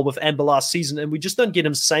really well with Amber last season, and we just don't get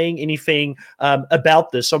him saying anything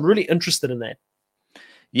about this. So I'm really interested in that.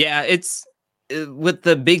 Yeah, it's with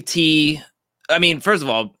the Big T. I mean, first of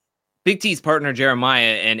all, Big T's partner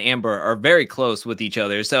Jeremiah and Amber are very close with each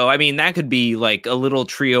other. So, I mean, that could be like a little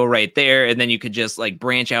trio right there. And then you could just like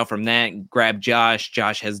branch out from that, grab Josh.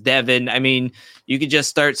 Josh has Devin. I mean, you could just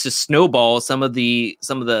start to snowball some of the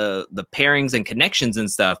pairings and connections and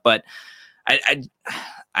stuff. But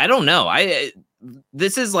I don't know.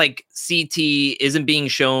 This is like CT isn't being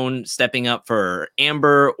shown stepping up for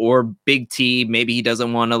Amber or Big T. Maybe he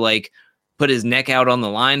doesn't want to like put his neck out on the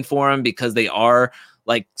line for him because they are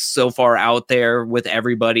like so far out there with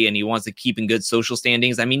everybody and he wants to keep in good social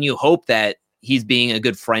standings. I mean, you hope that he's being a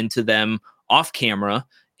good friend to them off camera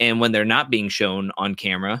and when they're not being shown on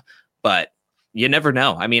camera, but you never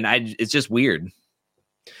know. I mean, it's just weird.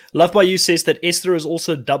 Love by You says that Esther is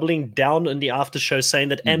also doubling down in the after show, saying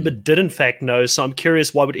that Amber did in fact know. So I'm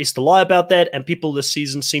curious, why would Esther lie about that? And people this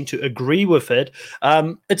season seem to agree with it.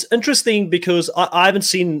 It's interesting because I haven't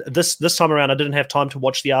seen this time around. I didn't have time to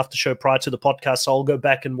watch the after show prior to the podcast, so I'll go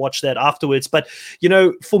back and watch that afterwards. But,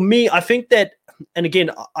 for me, I think that, and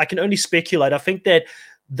again, I can only speculate, I think that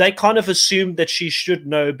they kind of assumed that she should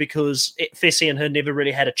know because Fessy and her never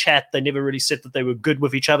really had a chat. They never really said that they were good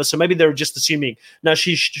with each other. So maybe they were just assuming, no,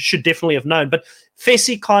 she should definitely have known. But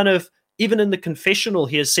Fessy kind of, even in the confessional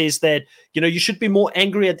here, says that, you should be more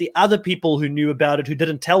angry at the other people who knew about it, who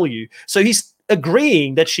didn't tell you. So he's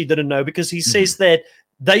agreeing that she didn't know because he says that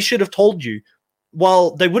they should have told you.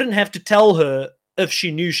 Well, they wouldn't have to tell her if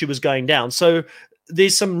she knew she was going down. So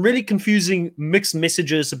there's some really confusing mixed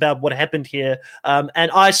messages about what happened here.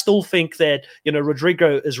 And I still think that,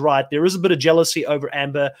 Rodrigo is right. There is a bit of jealousy over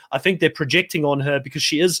Amber. I think they're projecting on her because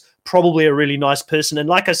she is probably a really nice person. And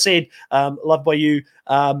like I said, Loved by You,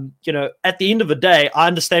 at the end of the day, I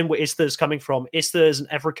understand where Esther is coming from. Esther is an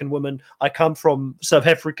African woman. I come from South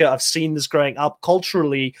Africa. I've seen this growing up.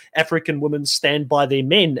 Culturally, African women stand by their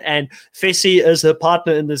men. And Fessy is her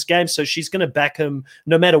partner in this game, so she's going to back him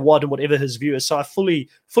no matter what and whatever his view is. So I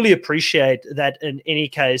fully appreciate that in any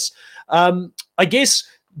case. I guess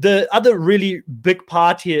the other really big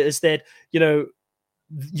part here is that,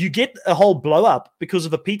 you get a whole blow up because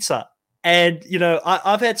of a pizza. And,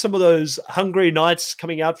 I've had some of those hungry nights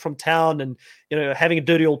coming out from town and, having a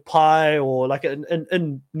dirty old pie, or like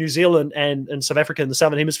in New Zealand and in South Africa in the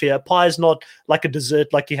Southern Hemisphere, pie is not like a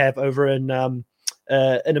dessert like you have over in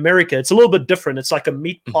America. It's a little bit different. It's like a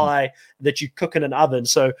meat pie that you cook in an oven.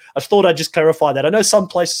 So I thought I'd just clarify that. I know some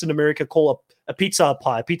places in America call a pizza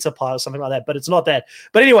pie or something like that, but it's not that.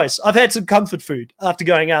 But anyways, I've had some comfort food after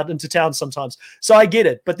going out into town sometimes. So I get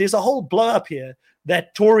it. But there's a whole blow up here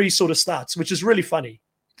that Tori sort of starts, which is really funny.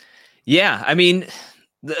 Yeah, I mean,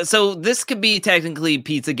 so this could be technically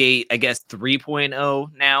Pizzagate, I guess,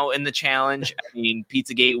 3.0 now in the challenge. I mean,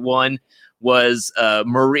 Pizzagate 1 was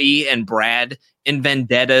Marie and Brad in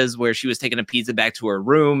vendettas, where she was taking a pizza back to her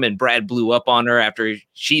room and Brad blew up on her after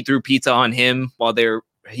she threw pizza on him while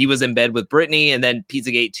he was in bed with Brittany. And then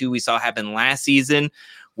Pizzagate 2 we saw happen last season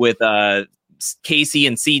with Casey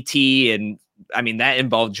and CT, and I mean that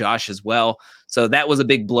involved Josh as well. So that was a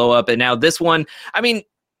big blow up. And now this one, I mean,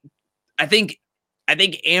 I think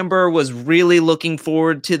Amber was really looking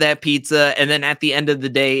forward to that pizza, and then at the end of the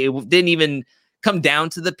day, it didn't even come down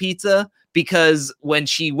to the pizza, because when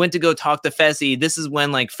she went to go talk to Fessy, this is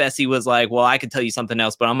when like Fessy was like, well, I could tell you something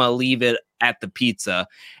else, but I'm going to leave it at the pizza.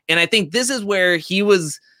 And I think this is where he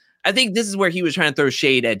was trying to throw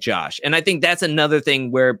shade at Josh. And I think that's another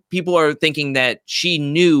thing where people are thinking that she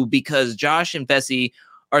knew, because Josh and Fessy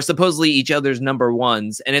are supposedly each other's number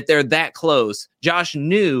ones. And if they're that close, Josh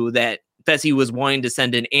knew that Fessy was wanting to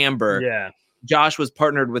send in Amber. Yeah. Josh was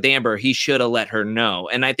partnered with Amber. He should have let her know.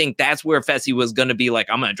 And I think that's where Fessy was going to be like,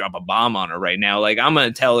 I'm going to drop a bomb on her right now. Like, I'm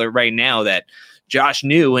going to tell her right now that Josh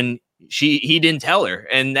knew and he didn't tell her.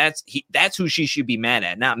 And that's who she should be mad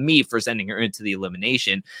at, not me for sending her into the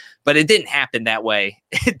elimination. But it didn't happen that way.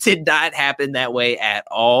 It did not happen that way at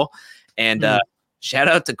all. And shout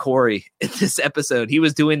out to Corey in this episode. He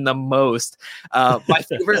was doing the most.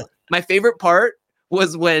 My favorite part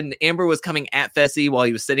was when Amber was coming at Fessy while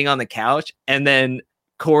he was sitting on the couch, and then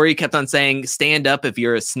Corey kept on saying, "Stand up if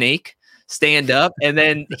you're a snake. Stand up." And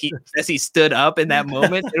then Fessy stood up in that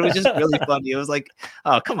moment. It was just really funny. It was like,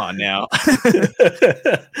 oh, come on now.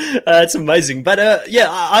 That's amazing. But yeah,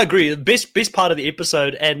 I agree. The best part of the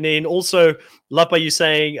episode. And then also, Loved by You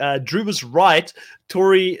saying, Drew was right.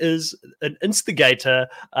 Tori is an instigator.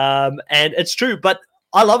 And it's true, but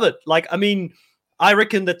I love it. Like, I mean, I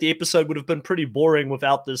reckon that the episode would have been pretty boring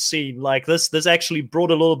without this scene. Like this actually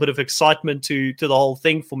brought a little bit of excitement to the whole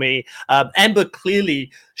thing for me. Amber,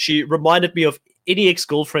 clearly, she reminded me of any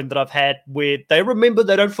ex-girlfriend that I've had, where they remember,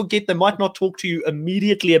 they don't forget, they might not talk to you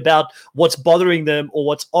immediately about what's bothering them or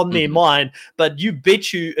what's on their mind, but you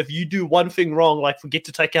bet you if you do one thing wrong, like forget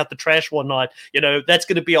to take out the trash one night, that's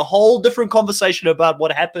going to be a whole different conversation about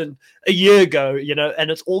what happened a year ago, and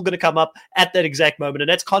it's all going to come up at that exact moment. And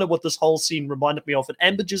that's kind of what this whole scene reminded me of. And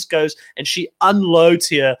Amber just goes and she unloads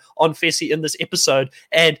here on Fessy in this episode,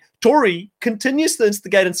 and Tori continues to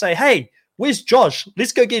instigate and say, hey, where's Josh?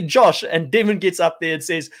 Let's go get Josh. And Devin gets up there and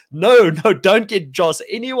says, no, don't get Josh.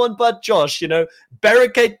 Anyone but Josh,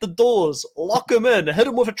 barricade the doors, lock him in, hit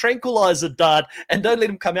him with a tranquilizer dart, and don't let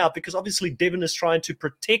him come out, because obviously Devin is trying to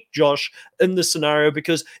protect Josh in this scenario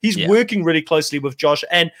because he's working really closely with Josh.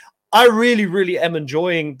 And I really, really am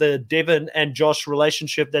enjoying the Devin and Josh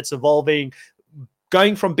relationship that's evolving,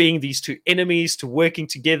 going from being these two enemies to working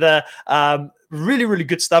together. Really, really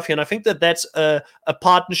good stuff here. And I think that that's a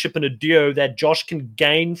partnership and a duo that Josh can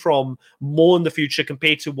gain from more in the future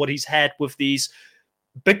compared to what he's had with these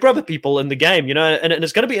Big Brother people in the game, and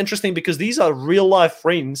it's going to be interesting because these are real life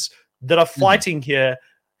friends that are fighting here.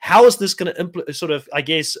 How is this going to sort of, I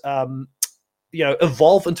guess,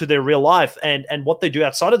 evolve into their real life and what they do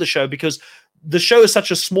outside of the show, because the show is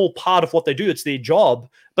such a small part of what they do. It's their job,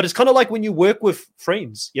 but it's kind of like when you work with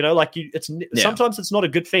friends, sometimes it's not a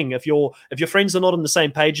good thing if your friends are not on the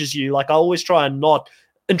same page as you. Like, I always try and not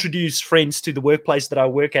introduce friends to the workplace that I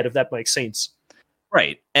work at, if that makes sense.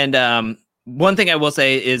 Right. And one thing I will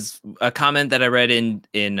say is a comment that I read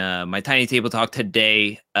in my Tiny Table Talk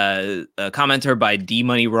today. A commenter by D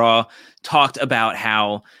Money Raw talked about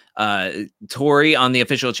how Tori on the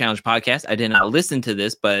Official Challenge podcast, I did not listen to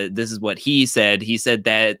this, but this is what he said. He said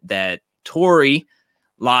that Tori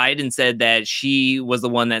lied and said that she was the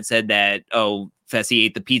one that said that, oh, Fessy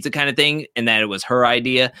ate the pizza kind of thing, and that it was her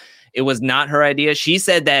idea. It was not her idea. She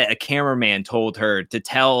said that a cameraman told her to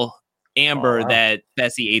tell Amber that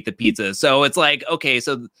Fessy ate the pizza. So it's like, okay,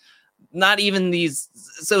 so not even these.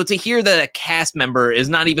 So to hear that a cast member is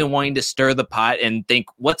not even wanting to stir the pot and think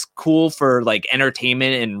what's cool for like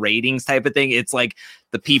entertainment and ratings type of thing. It's like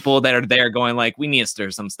the people that are there going like, we need to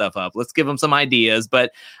stir some stuff up. Let's give them some ideas.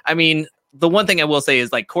 But I mean, the one thing I will say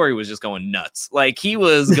is like Corey was just going nuts. Like he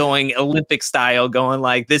was going Olympic style, going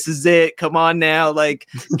like, this is it. Come on now. Like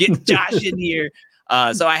get Josh in here.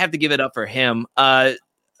 So I have to give it up for him. The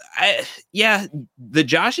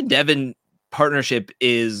Josh and Devin partnership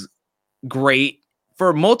is great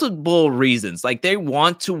for multiple reasons. Like they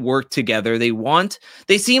want to work together.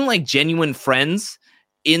 They seem like genuine friends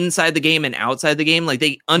inside the game and outside the game. Like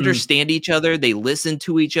they understand each other. They listen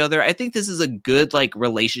to each other. I think this is a good like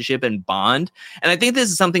relationship and bond. And I think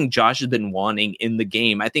this is something Josh has been wanting in the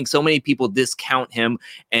game. I think so many people discount him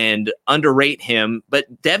and underrate him,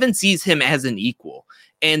 but Devin sees him as an equal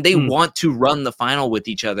and they want to run the final with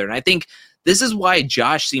each other. And I think this is why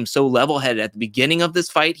Josh seems so level-headed at the beginning of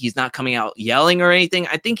this fight. He's not coming out yelling or anything.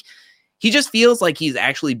 I think he just feels like he's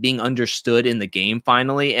actually being understood in the game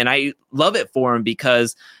finally. And I love it for him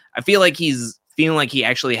because I feel like he's feeling like he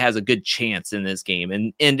actually has a good chance in this game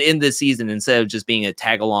and in this season instead of just being a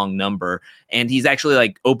tag-along number. And he's actually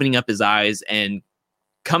like opening up his eyes and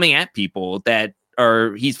coming at people that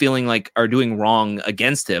he's feeling like are doing wrong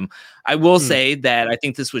against him. I will say that I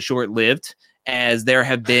think this was short-lived, as there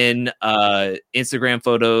have been Instagram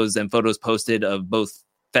photos and photos posted of both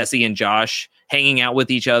Fessy and Josh hanging out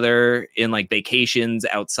with each other in like vacations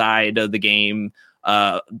outside of the game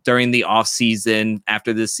during the off season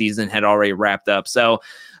after this season had already wrapped up. So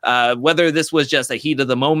whether this was just a heat of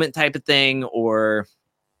the moment type of thing or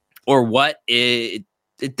what, it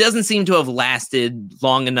doesn't seem to have lasted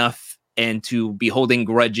long enough and to be holding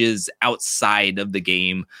grudges outside of the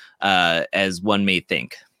game as one may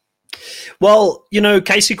think. Well,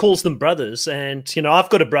 Casey calls them brothers, and, I've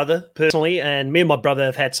got a brother personally, and me and my brother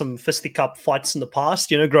have had some fisticuff fights in the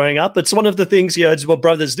past, growing up. It's one of the things, it's what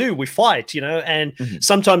brothers do. We fight, and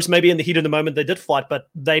sometimes maybe in the heat of the moment they did fight, but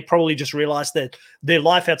they probably just realized that their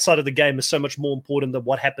life outside of the game is so much more important than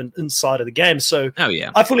what happened inside of the game. So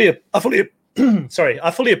I fully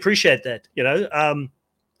appreciate that,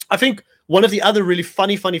 I think one of the other really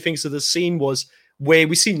funny things of this scene was where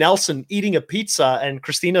we see Nelson eating a pizza, and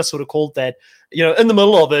Christina sort of called that, in the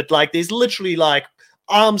middle of it, like there's literally like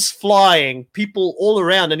arms flying, people all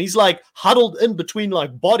around, and he's like huddled in between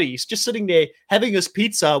like bodies, just sitting there having his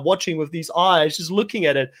pizza, watching with these eyes, just looking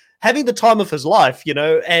at it, having the time of his life,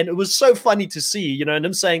 and it was so funny to see, and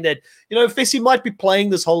him saying that, Fessy might be playing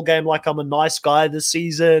this whole game like I'm a nice guy this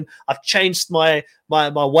season. I've changed my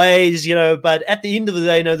ways, but at the end of the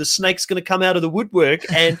day, the snake's going to come out of the woodwork.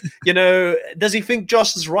 And, does he think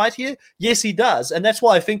Josh is right here? Yes, he does. And that's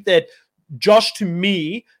why I think that Josh, to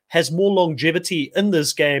me, has more longevity in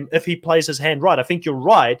this game if he plays his hand right. I think you're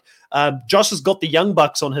right. Josh has got the Young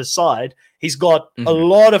Bucks on his side. He's got a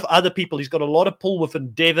lot of other people. He's got a lot of pull within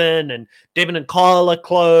Devin and Kyle are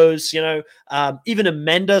close. Even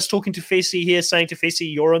Amanda's talking to Fessy here, saying to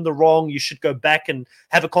Fessy, you're in the wrong. You should go back and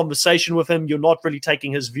have a conversation with him. You're not really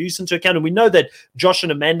taking his views into account. And we know that Josh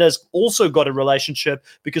and Amanda's also got a relationship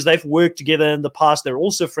because they've worked together in the past. They're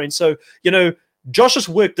also friends. So, Josh's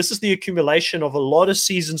work, this is the accumulation of a lot of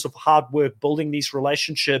seasons of hard work building these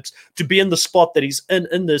relationships to be in the spot that he's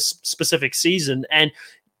in this specific season. And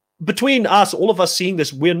between us, all of us seeing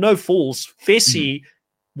this, we're no fools. Fessy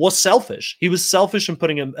was selfish. He was selfish in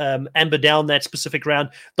putting Amber down that specific round.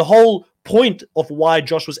 The whole point of why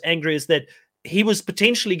Josh was angry is that he was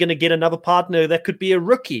potentially going to get another partner that could be a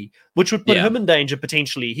rookie, which would put him in danger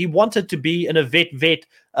potentially. He wanted to be in a vet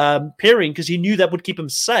pairing because he knew that would keep him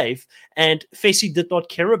safe, and Fessy did not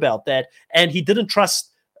care about that, and he didn't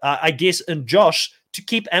trust, I guess, in Josh to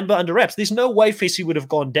keep Amber under wraps. There's no way Fessy would have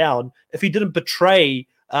gone down if he didn't betray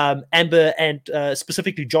Amber and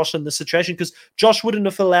specifically Josh in this situation, because Josh wouldn't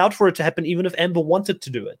have allowed for it to happen even if Amber wanted to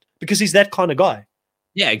do it, because he's that kind of guy.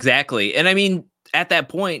 Yeah, exactly. And I mean, at that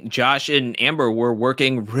point, Josh and Amber were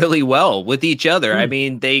working really well with each other. I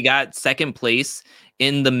mean, they got second place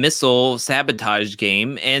in the missile sabotage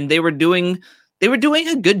game, and they were doing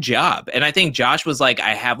a good job. And I think Josh was like,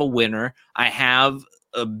 I have a winner. I have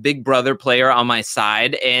a big brother player on my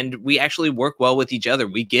side, and we actually work well with each other.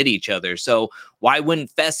 We get each other. So why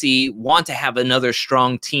wouldn't Fessy want to have another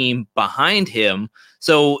strong team behind him?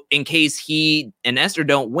 So in case he and Esther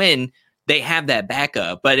don't win, they have that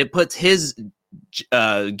backup. But it puts his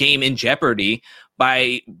game in jeopardy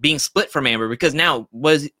by being split from Amber, because now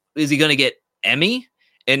is he going to get Emmy?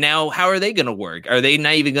 And now how are they going to work? Are they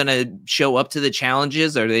not even going to show up to the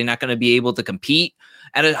challenges? Are they not going to be able to compete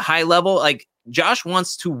at a high level? Like, Josh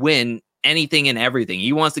wants to win anything and everything.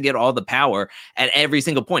 He wants to get all the power at every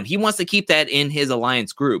single point. He wants to keep that in his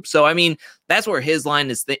alliance group. So, I mean, that's where his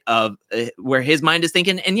line is where his mind is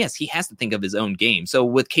thinking. And yes, he has to think of his own game. So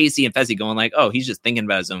with Casey and Fessy going like, oh, he's just thinking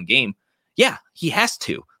about his own game. Yeah, he has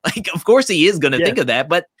to. Like, of course he is going to think of that,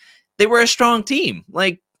 but they were a strong team.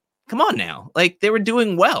 Like, come on now. Like, they were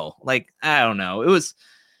doing well. Like, I don't know.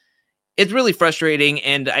 It's really frustrating.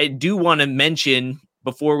 And I do want to mention,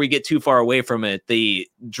 before we get too far away from it, the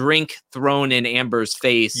drink thrown in Amber's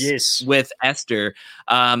face with Esther.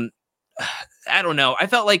 I don't know. I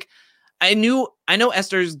felt like I know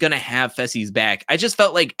Esther's going to have Fessy's back. I just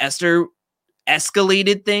felt like Esther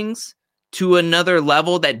escalated things to another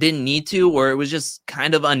level that didn't need to, or it was just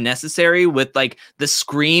kind of unnecessary, with like the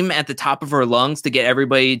scream at the top of her lungs to get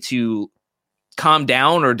everybody to calm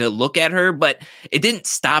down or to look at her, but it didn't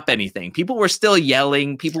stop anything. People were still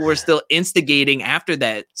yelling. People were still instigating after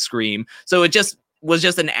that scream. So it just was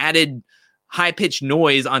just an added high-pitched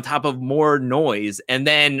noise on top of more noise. And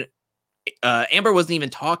then Amber wasn't even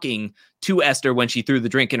talking to Esther when she threw the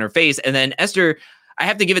drink in her face. And then Esther, I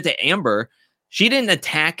have to give it to Amber, she didn't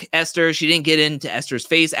attack Esther. She didn't get into Esther's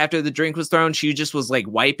face after the drink was thrown. She just was like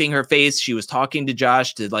wiping her face. She was talking to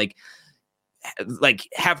Josh to like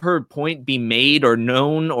have her point be made or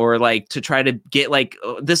known, or like to try to get like,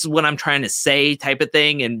 oh, this is what I'm trying to say type of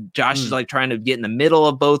thing. And Josh is like trying to get in the middle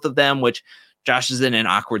of both of them, which Josh is in an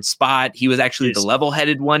awkward spot. He was actually the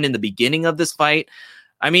level-headed one in the beginning of this fight.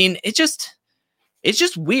 I mean, it's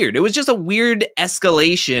just weird. It was just a weird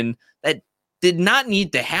escalation that did not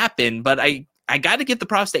need to happen, but I got to give the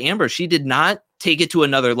props to Amber. She did not take it to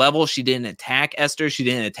another level. She didn't attack Esther. She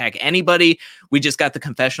didn't attack anybody. We just got the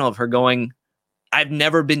confessional of her going, I've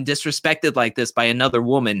never been disrespected like this by another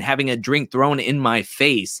woman, having a drink thrown in my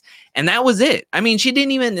face. And that was it. I mean, she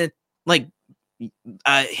didn't even hit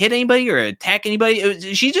anybody or attack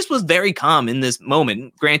anybody. She just was very calm in this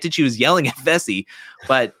moment. Granted, she was yelling at Fessy,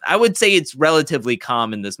 but I would say it's relatively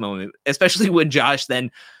calm in this moment, especially when Josh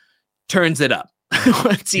then turns it up.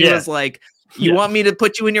 Once he was like, you want me to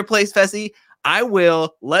put you in your place, Fessy? I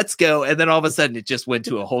will. Let's go. And then all of a sudden, it just went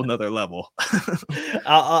to a whole nother level.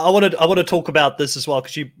 I want to talk about this as well,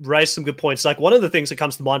 because you raised some good points. Like, one of the things that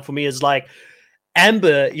comes to mind for me is like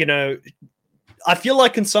Amber. You know, I feel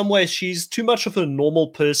like in some ways she's too much of a normal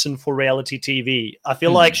person for reality TV. I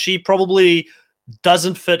feel like she probably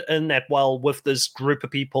doesn't fit in that well with this group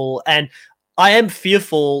of people, and I am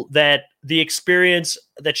fearful that the experience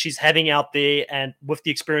that she's having out there, and with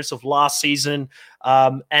the experience of last season,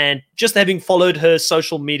 and just having followed her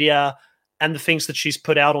social media and the things that she's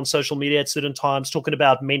put out on social media at certain times, talking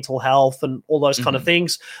about mental health and all those kind of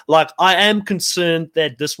things, like, I am concerned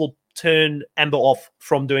that this will turn Amber off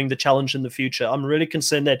from doing the challenge in the future. I'm really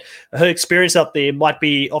concerned that her experience out there might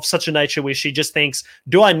be of such a nature where she just thinks,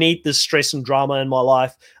 do I need this stress and drama in my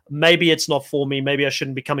life? Maybe it's not for me. Maybe I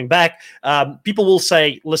shouldn't be coming back. People will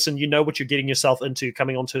say, listen, you know what you're getting yourself into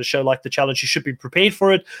coming onto a show like The Challenge. You should be prepared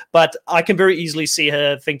for it. But I can very easily see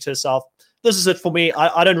her think to herself, this is it for me.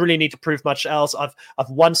 I don't really need to prove much else. I've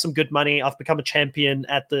won some good money. I've become a champion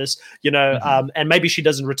at this, and maybe she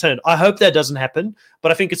doesn't return. I hope that doesn't happen,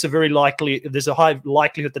 but I think it's there's a high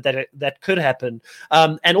likelihood that could happen.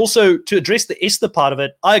 And also, to address the Esther part of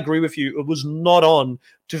it, I agree with you. It was not on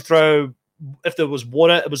to throw, if there was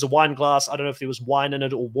water, it was a wine glass. I don't know if there was wine in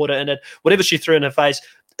it or water in it. Whatever she threw in her face,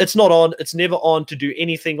 it's not on. It's never on to do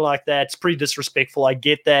anything like that. It's pretty disrespectful. I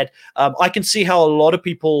get that. I can see how a lot of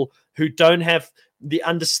people who don't have the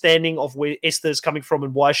understanding of where Esther is coming from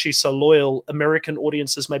and why she's so loyal, American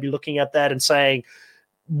audiences may be looking at that and saying,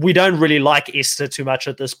 we don't really like Esther too much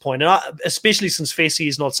at this point. And especially since Fessy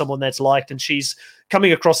is not someone that's liked, and she's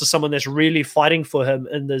coming across as someone that's really fighting for him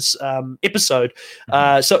in this episode.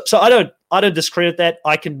 So I don't discredit that.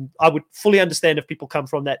 I would fully understand if people come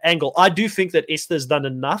from that angle. I do think that Esther's done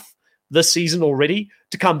enough this season already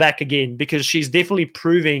to come back again, because she's definitely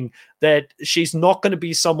proving that she's not going to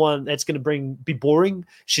be someone that's going to be boring.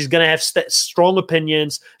 She's going to have strong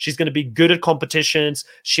opinions. She's going to be good at competitions.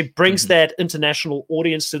 She brings that international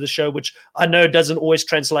audience to the show, which I know doesn't always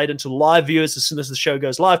translate into live viewers as soon as the show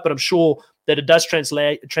goes live, but I'm sure that it does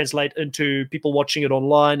translate into people watching it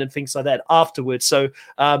online and things like that afterwards. So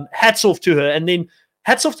hats off to her. And then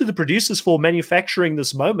hats off to the producers for manufacturing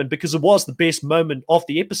this moment, because it was the best moment of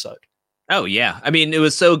the episode. Oh, yeah. I mean, it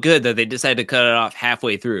was so good that they decided to cut it off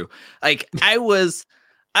halfway through. Like, I was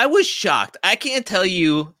shocked. I can't tell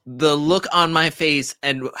you the look on my face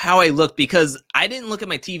and how I looked, because I didn't look at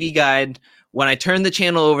my TV guide. When I turned the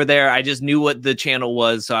channel over there, I just knew what the channel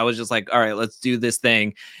was. So I was just like, all right, let's do this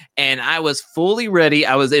thing. And I was fully ready.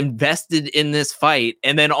 I was invested in this fight.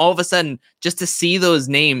 And then all of a sudden, just to see those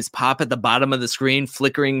names pop at the bottom of the screen,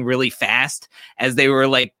 flickering really fast as they were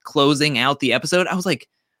like closing out the episode, I was like,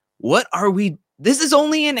 what are we? This is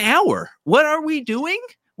only an hour. What are we doing?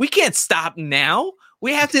 We can't stop now.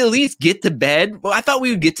 We have to at least get to bed. Well, I thought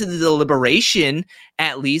we would get to the deliberation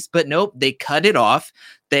at least, but nope, they cut it off.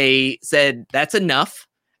 They said that's enough,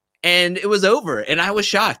 and it was over. And I was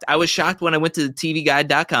shocked. I was shocked when I went to the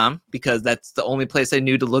tvguide.com, because that's the only place I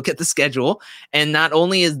knew to look at the schedule. And not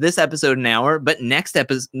only is this episode an hour, but next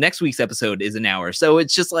week's episode is an hour. So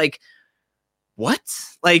it's just like, what?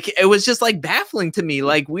 Like, it was just like baffling to me.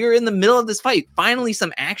 Like, we were in the middle of this fight, finally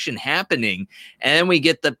some action happening, and then we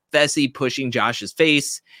get the Fessy pushing Josh's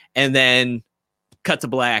face, and then cut to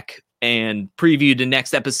black and preview the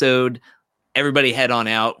next episode. Everybody head on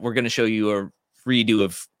out. We're going to show you a redo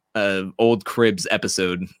of old Cribs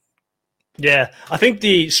episode. Yeah, I think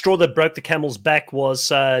the straw that broke the camel's back was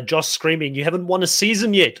Josh screaming, "You haven't won a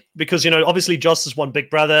season yet," because, obviously Josh has won Big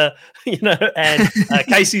Brother, and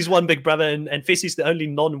Casey's won Big Brother, and Fessy's the only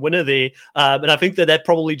non-winner there. And I think that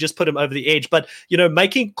probably just put him over the edge. But,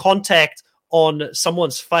 making contact on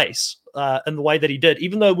someone's face in the way that he did,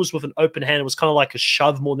 even though it was with an open hand, it was kind of like a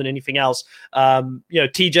shove more than anything else.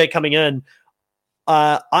 TJ coming in,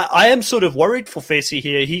 I am sort of worried for Fessy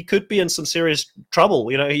here. He could be in some serious trouble.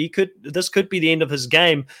 This could be the end of his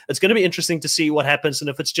game. It's going to be interesting to see what happens, and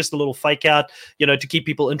if it's just a little fake out, to keep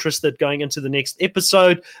people interested going into the next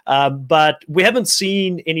episode. But we haven't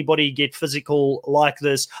seen anybody get physical like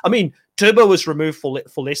this. I mean, Turbo was removed for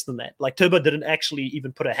less than that. Like, Turbo didn't actually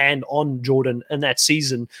even put a hand on Jordan in that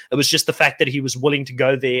season. It was just the fact that he was willing to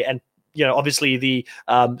go there, and obviously the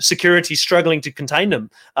security struggling to contain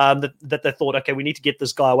him, that they thought, okay, we need to get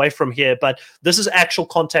this guy away from here. But this is actual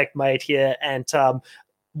contact made here. And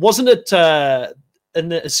wasn't it in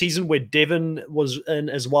the season where Devin was in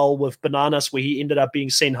as well with Bananas, where he ended up being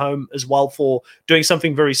sent home as well for doing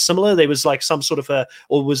something very similar? There was like some sort of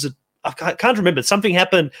or was it, I can't remember. Something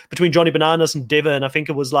happened between Johnny Bananas and Devin. I think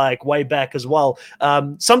it was like way back as well.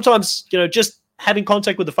 Sometimes, just having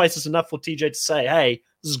contact with the face is enough for TJ to say, hey,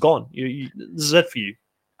 this is gone. This is it for you.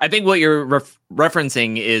 I think what you're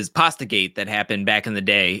referencing is Pastagate that happened back in the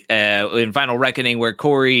day in Final Reckoning, where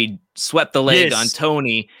Corey swept the leg on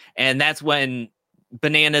Tony. And that's when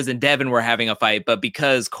Bananas and Devin were having a fight. But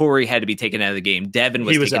because Corey had to be taken out of the game, Devin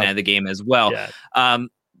was taken out of the game as well. Yeah.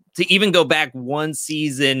 To even go back 2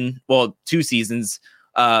 seasons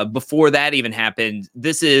before that even happened,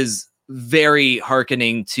 this is very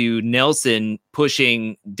hearkening to Nelson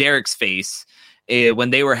pushing Derek's face when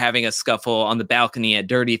they were having a scuffle on the balcony at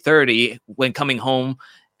Dirty 30. When coming home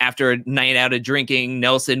after a night out of drinking,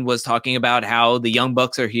 Nelson was talking about how the Young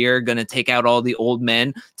Bucks are here, going to take out all the old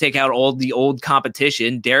men, take out all the old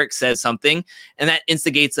competition. Derek says something, and that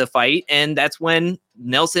instigates a fight. And that's when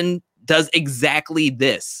Nelson does exactly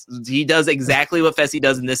this. He does exactly what Fessy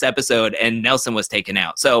does in this episode, and Nelson was taken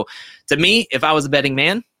out. So to me, if I was a betting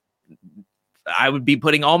man, I would be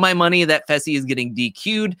putting all my money that Fessy is getting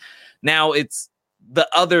DQ'd. Now, it's the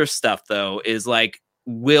other stuff, though, is like,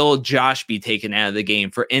 will Josh be taken out of the game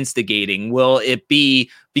for instigating? Will it be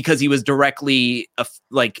because he was directly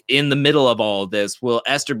in the middle of all of this? Will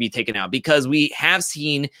Esther be taken out? Because we have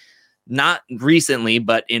seen, not recently,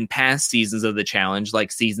 but in past seasons of the challenge,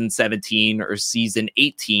 like season 17 or season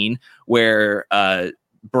 18, where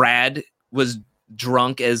Brad was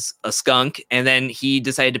drunk as a skunk, and then he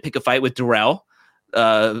decided to pick a fight with Darrell,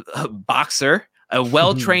 a boxer, a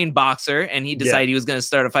well-trained boxer, and he decided he was going to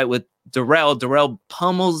start a fight with Darrell. Darrell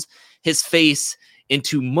pummels his face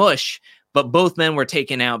into mush, but both men were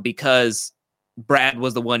taken out because Brad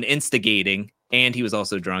was the one instigating. and he was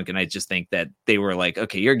also drunk. And I just think that they were like,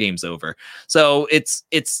 okay, your game's over. So it's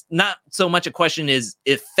not so much a question is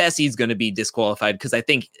if Fessy's going to be disqualified, because I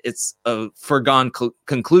think it's a foregone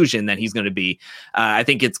conclusion that he's going to be. I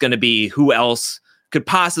think it's going to be who else could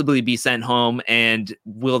possibly be sent home, and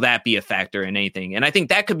will that be a factor in anything? And I think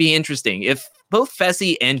that could be interesting. If both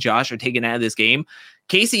Fessy and Josh are taken out of this game,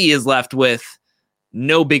 Casey is left with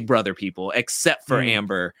no big brother people except for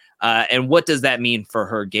Amber. And what does that mean for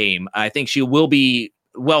her game? I think she will be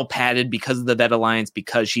well padded because of the Vet Alliance,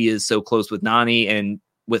 because she is so close with Nany, and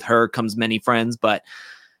with her comes many friends. But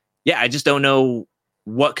yeah, I just don't know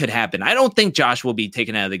what could happen. I don't think Josh will be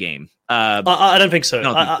taken out of the game. I don't think so.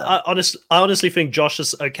 I honestly think Josh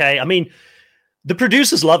is okay. I mean, the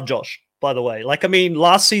producers love Josh, by the way. Like, I mean,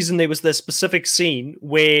 last season there was this specific scene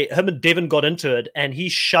where him and Devin got into it, and he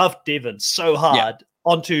shoved Devin so hard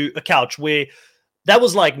onto a couch, where that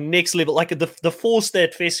was like next level. Like the force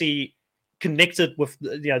that Fessy connected with,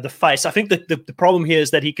 the face. I think that the problem here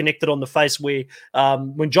is that he connected on the face, where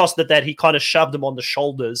when Josh did that, he kind of shoved him on the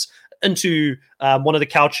shoulders into one of the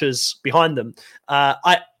couches behind them.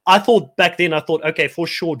 I thought back then, okay, for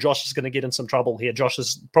sure, Josh is going to get in some trouble here. Josh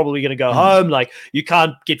is probably going to go home. Like, you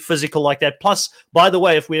can't get physical like that. Plus, by the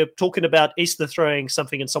way, if we're talking about Esther throwing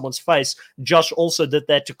something in someone's face, Josh also did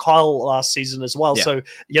that to Kyle last season as well. Yeah. So,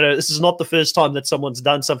 this is not the first time that someone's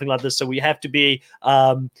done something like this. So we have to be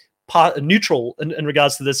neutral in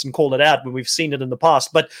regards to this and call it out when we've seen it in the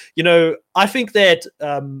past. But, I think that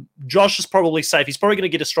Josh is probably safe. He's probably going to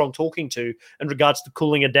get a strong talking to in regards to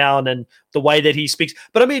cooling it down and the way that he speaks.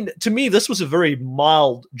 But I mean, to me, this was a very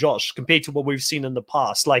mild Josh compared to what we've seen in the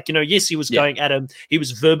past. Like, yes, he was going at him. He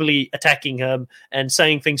was verbally attacking him and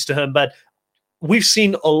saying things to him. But we've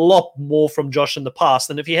seen a lot more from Josh in the past.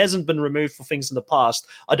 And if he hasn't been removed for things in the past,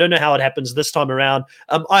 I don't know how it happens this time around.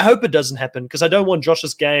 I hope it doesn't happen, because I don't want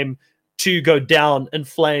Josh's game to go down in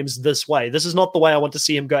flames this way. This is not the way I want to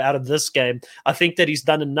see him go out of this game. I think that he's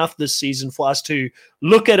done enough this season for us to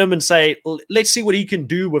look at him and say, let's see what he can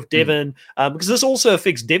do with Devin, because this also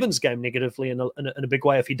affects Devin's game negatively in a big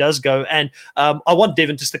way if he does go. And I want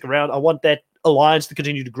Devin to stick around. I want that alliance to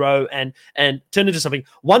continue to grow and turn into something.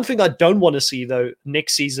 One thing I don't want to see, though,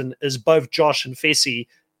 next season is both Josh and Fessy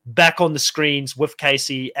back on the screens with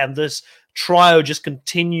Casey, and this trio just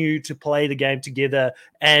continue to play the game together,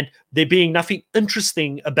 and there being nothing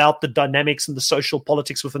interesting about the dynamics and the social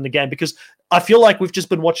politics within the game, because I feel like we've just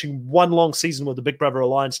been watching one long season with the Big Brother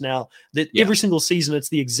Alliance now, that every single season it's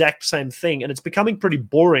the exact same thing, and it's becoming pretty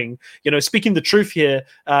boring. Speaking the truth here,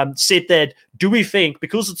 said that, do we think,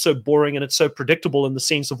 because it's so boring and it's so predictable in the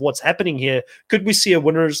sense of what's happening here, could we see a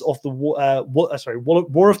winners of the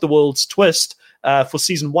War of the Worlds twist for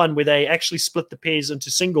season 1, where they actually split the pairs into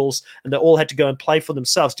singles and they all had to go and play for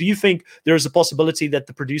themselves? Do you think there is a possibility that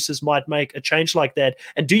the producers might make a change like that?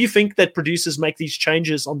 And do you think that producers make these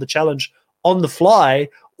changes on the challenge on the fly,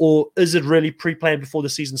 or is it really pre-planned before the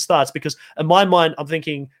season starts? Because in my mind, I'm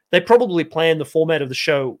thinking they probably plan the format of the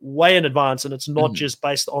show way in advance, and it's not just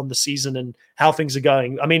based on the season and how things are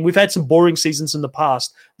going. I mean, we've had some boring seasons in the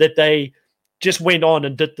past that they just went on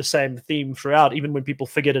and did the same theme throughout, even when people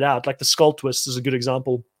figured it out. Like the Skull Twist is a good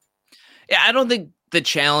example. Yeah, I don't think the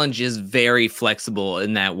challenge is very flexible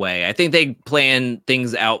in that way. I think they plan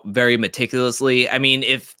things out very meticulously. I mean,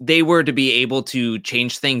 if they were to be able to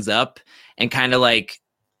change things up and kind of like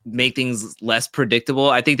make things less predictable,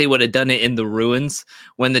 I think they would have done it in the Ruins,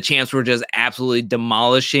 when the champs were just absolutely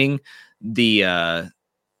demolishing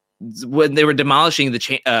when they were demolishing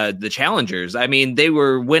the challengers. I mean, they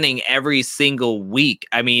were winning every single week.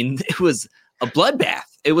 I mean, it was a bloodbath.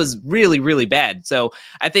 It was really, really bad. So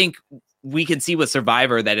I think we can see with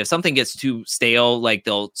Survivor that if something gets too stale, like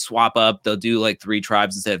they'll swap up, they'll do like 3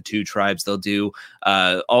 tribes instead of 2 tribes. They'll do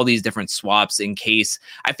all these different swaps in case.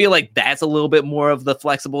 I feel like that's a little bit more of the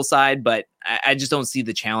flexible side, but I just don't see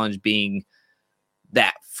the challenge being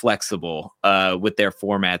that flexible with their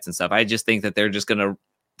formats and stuff. I just think that they're just going to,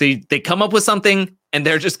 they come up with something and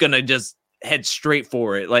they're just going to just head straight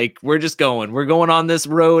for it. Like, we're going on this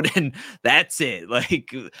road and that's it.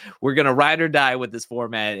 Like, we're going to ride or die with this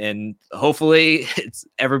format, and hopefully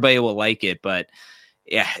everybody will like it. But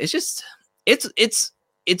yeah, it's just, it's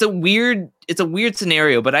a weird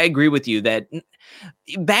scenario, but I agree with you that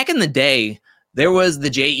back in the day, there was the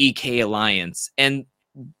JEK Alliance, and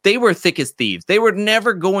they were thick as thieves. They were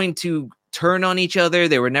never going to turn on each other.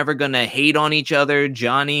 They were never going to hate on each other.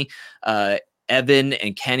 Johnny, Evan,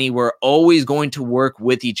 and Kenny were always going to work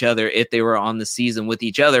with each other if they were on the season with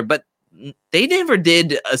each other, but they never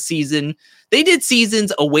did a season. They did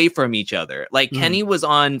seasons away from each other. Like Kenny was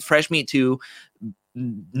on Fresh Meat 2.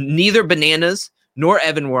 Neither Bananas nor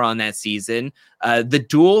Evan were on that season. The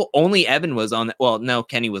duel, only Evan was on. Well, no,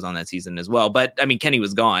 Kenny was on that season as well. But I mean, Kenny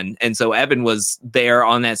was gone. And so Evan was there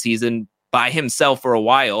on that season by himself for a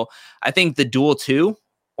while. I think the duel too,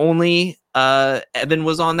 only Evan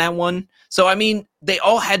was on that one. So, I mean, they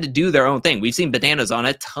all had to do their own thing. We've seen Bananas on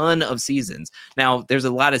a ton of seasons. Now, there's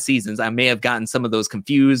a lot of seasons. I may have gotten some of those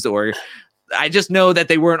confused, or I just know that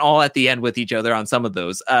they weren't all at the end with each other on some of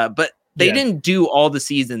those. But they didn't do all the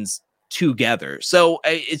seasons together. So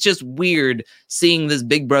it's just weird seeing this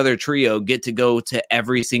Big Brother trio get to go to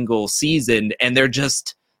every single season, and they're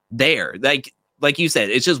just there. Like you said,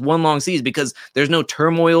 it's just one long season because there's no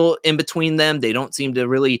turmoil in between them. They don't seem to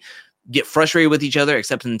really get frustrated with each other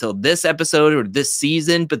except until this episode or this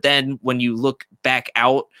season. But then when you look back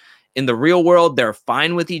out in the real world, they're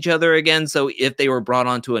fine with each other again. So if they were brought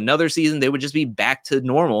onto another season, they would just be back to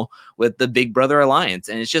normal with the Big Brother alliance.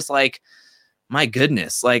 And it's just like, my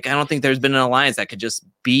goodness, like, I don't think there's been an alliance that could just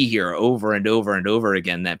be here over and over and over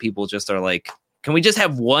again, that people just are like, can we just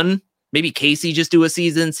have one? Maybe Casey just do a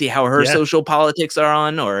season, see how her social politics are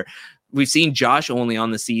on, or we've seen Josh only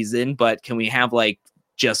on the season, but can we have like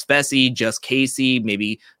just Fessy, just Casey,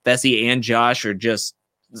 maybe Fessy and Josh, or just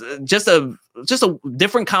a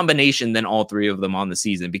different combination than all three of them on the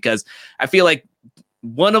season? Because I feel like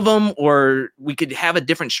one of them, or we could have a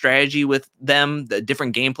different strategy with them, the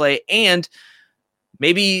different gameplay, and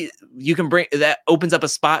maybe you can bring that opens up a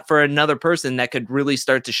spot for another person that could really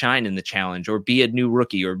start to shine in the challenge, or be a new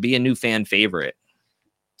rookie, or be a new fan favorite.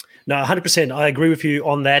 No, 100%. I agree with you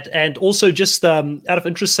on that. And also, just out of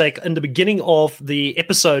interest sake, in the beginning of the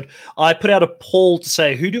episode, I put out a poll to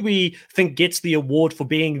say, who do we think gets the award for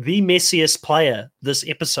being the messiest player this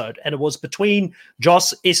episode? And it was between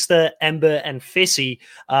Joss, Esther, Amber, and Fessy.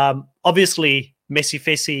 Obviously, Messy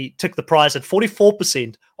Fessy took the prize at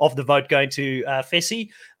 44% of the vote going to Fessy.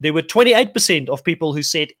 There were 28% of people who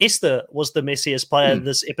said Esther was the messiest player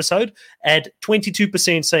this episode, and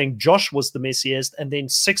 22% saying Josh was the messiest, and then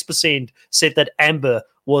 6% said that Amber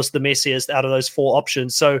was the messiest out of those four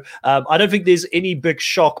options. So I don't think there's any big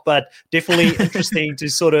shock, but definitely interesting to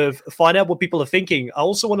sort of find out what people are thinking. I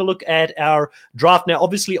also want to look at our draft. Now,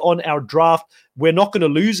 obviously on our draft, we're not going to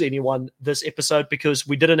lose anyone this episode because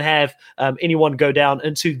we didn't have anyone go down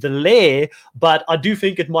into the lair, but I do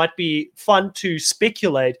think it might be fun to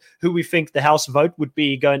speculate who we think the house vote would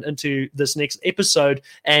be going into this next episode,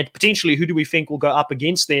 and potentially who do we think will go up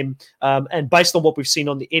against them. And based on what we've seen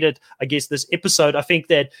on the edit, I guess this episode, I think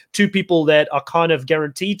that two people that are kind of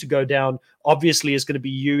guaranteed to go down obviously is going to be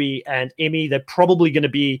Yui and Emmy. They're probably going to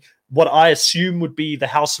be what I assume would be the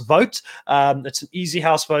house vote. It's an easy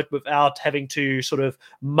house vote without having to sort of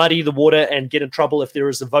muddy the water and get in trouble if there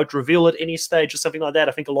is a vote reveal at any stage or something like that.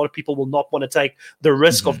 I think a lot of people will not want to take the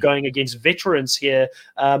risk of going against veterans here.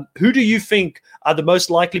 Who do you think are the most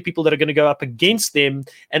likely people that are going to go up against them?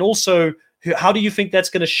 And also, how do you think that's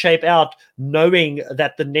going to shape out, knowing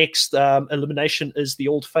that the next elimination is the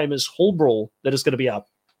old famous Hall Brawl that is going to be up?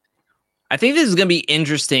 I think this is going to be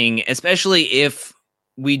interesting, especially if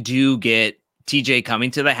we do get TJ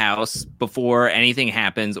coming to the house before anything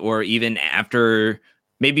happens, or even after,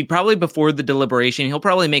 maybe probably before the deliberation. He'll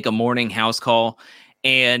probably make a morning house call.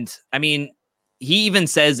 And I mean, he even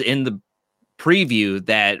says in the preview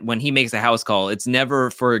that when he makes a house call, it's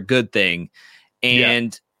never for a good thing.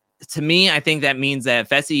 And to me, I think that means that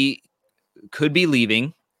Fessy could be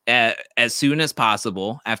leaving as soon as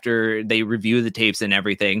possible after they review the tapes and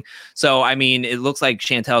everything. So, I mean, it looks like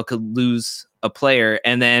Chantel could lose a player,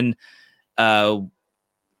 and then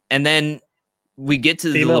we get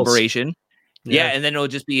to the deliberation. And then it'll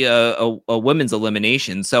just be a women's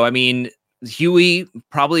elimination. So, I mean, Huey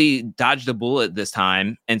probably dodged a bullet this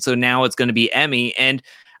time, and so now it's going to be Emmy. And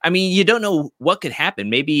I mean, you don't know what could happen.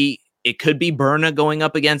 Maybe it could be Berna going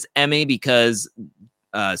up against Emmy because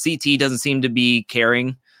CT doesn't seem to be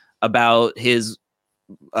caring about his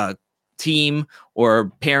team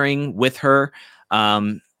or pairing with her.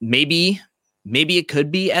 Maybe it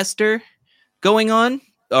could be Esther going on,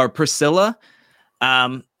 or Priscilla.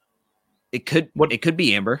 It could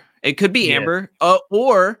be Amber. It could be Amber.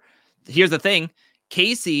 Or here's the thing: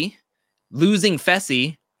 Casey losing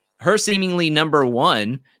Fessy, her seemingly number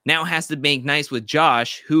one, now has to make nice with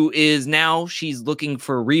Josh, who is now, she's looking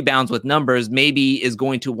for rebounds with numbers, maybe is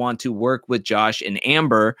going to want to work with Josh and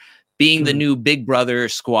Amber, being the new Big Brother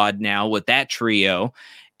squad now with that trio.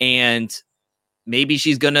 And maybe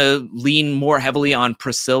she's going to lean more heavily on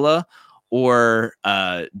Priscilla or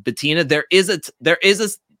Bettina. There is a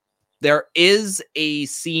There is a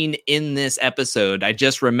scene in this episode, I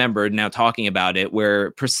just remembered now talking about it, where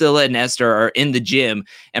Priscilla and Esther are in the gym,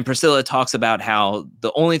 and Priscilla talks about how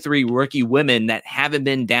the only 3 rookie women that haven't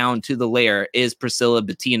been down to the lair is Priscilla,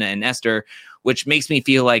 Bettina, and Esther, which makes me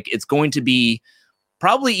feel like it's going to be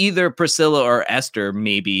probably either Priscilla or Esther,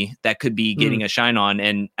 maybe, that could be getting a shine on.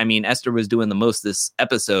 And I mean, Esther was doing the most this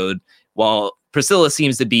episode, while Priscilla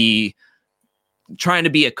seems to be trying to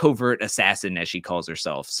be a covert assassin, as she calls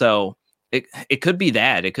herself. So it could be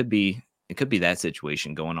that. It could be that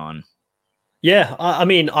situation going on. Yeah, I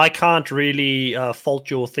mean, I can't really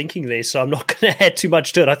fault your thinking there, so I'm not going to add too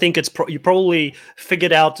much to it. I think it's you probably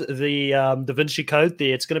figured out the Da Vinci Code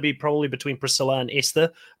there. It's going to be probably between Priscilla and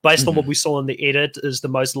Esther, based on what we saw in the edit, is the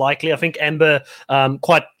most likely. I think Amber,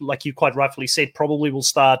 quite like you quite rightfully said, probably will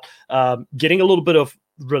start getting a little bit of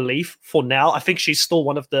relief for now. I think she's still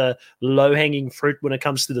one of the low-hanging fruit when it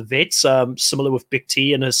comes to the vets, similar with Big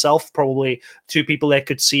T and herself, probably 2 people that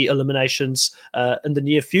could see eliminations in the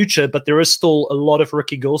near future, but there is still a lot of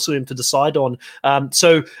rookie girls for them to decide on.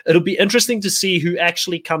 So it'll be interesting to see who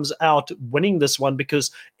actually comes out winning this one,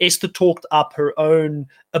 because Esther talked up her own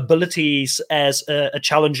abilities as a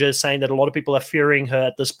challenger, saying that a lot of people are fearing her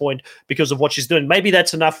at this point because of what she's doing. Maybe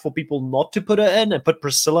that's enough for people not to put her in and put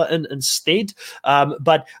Priscilla in instead.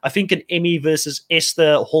 But I think an Emmy versus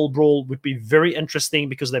Esther Hall Brawl would be very interesting,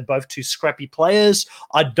 because they're both 2 scrappy players.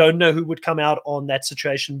 I don't know who would come out on that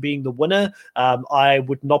situation being the winner. I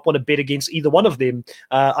would not want to bet against either one of them.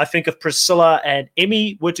 I think if Priscilla and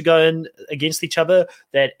Emmy were to go in against each other,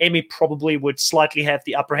 that Emmy probably would slightly have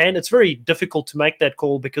the upper hand. It's very difficult to make that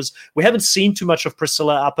call, because we haven't seen too much of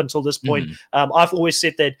Priscilla up until this point. I've always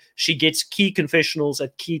said that she gets key confessionals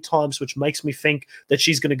at key times, which makes me think that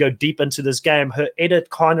she's going to go deep into this game. Her edit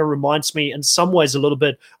kind of reminds me in some ways a little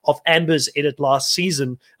bit of Amber's edit last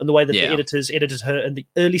season, and the way that the editors edited her in the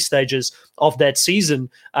early stages of that season.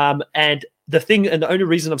 And the thing, and the only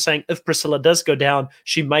reason I'm saying if Priscilla does go down,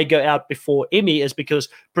 she may go out before Emmy, is because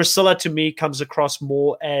Priscilla to me comes across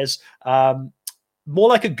more as more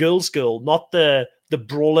like a girl's girl, not the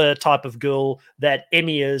brawler type of girl that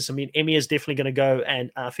Emmy is. I mean, Emmy is definitely going to go and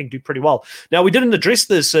I think do pretty well. Now, we didn't address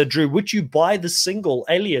this, Drew. Would you buy the single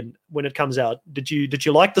Alien when it comes out? Did you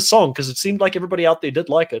like the song? Because it seemed like everybody out there did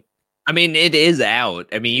like it. I mean, it is out.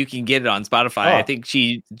 I mean, you can get it on Spotify. I think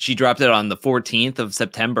she dropped it on the 14th of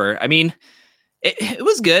September. I mean, it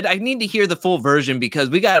was good. I need to hear the full version, because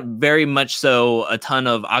we got very much so a ton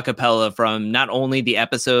of acapella from not only the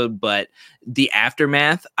episode, but the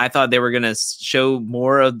aftermath. I thought they were going to show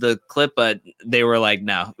more of the clip, but they were like,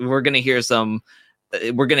 no, we're going to hear some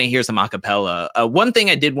acapella. One thing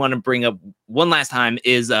I did want to bring up one last time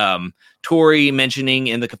is Tori mentioning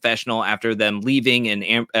in the confessional after them leaving,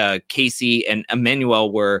 and Casey and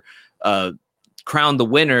Emmanuel were crowned the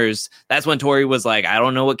winners. That's when Tori was like, I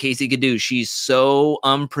don't know what Casey could do. She's so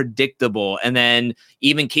unpredictable. And then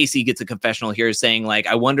even Casey gets a confessional here saying, like,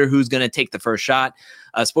 I wonder who's going to take the first shot.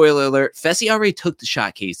 Spoiler alert, Fessy already took the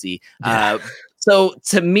shot, Casey. So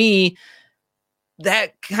to me,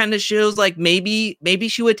 that kind of shows like maybe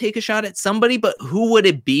she would take a shot at somebody, but who would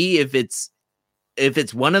it be if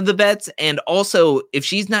it's one of the vets? And also, if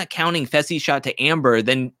she's not counting Fessy's shot to Amber,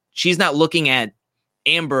 then she's not looking at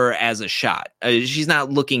Amber as a shot. She's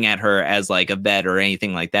not looking at her as like a vet or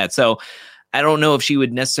anything like that. So I don't know if she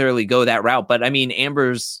would necessarily go that route, but I mean,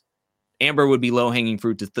 Amber would be low hanging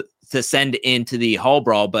fruit to send into the Hall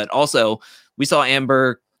Brawl, but also we saw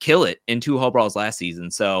Amber kill it in 2 Hall Brawls last season.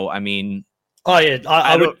 So, I mean,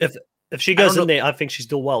 I would, if she goes in there, I think she'll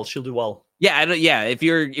do well. Yeah, if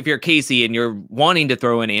you're Casey and you're wanting to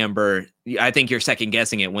throw in Amber, I think you're second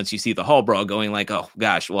guessing it once you see the Hall Brawl, going like, oh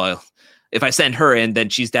gosh, well, if I send her in, then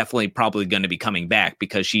she's definitely probably going to be coming back,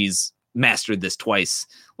 because she's mastered this twice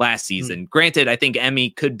last season. Granted, I think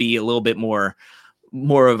Emmy could be a little bit more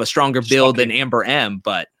of a stronger build than Amber M,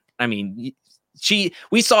 but I mean,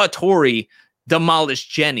 we saw Tori demolish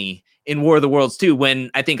Jenny in War of the Worlds too, when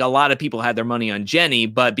I think a lot of people had their money on Jenny,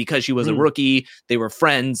 but because she was a rookie, they were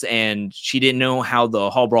friends, and she didn't know how the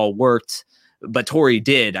Hall Brawl worked, but Tori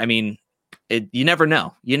did. I mean, you never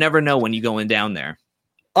know. You never know when you go in down there.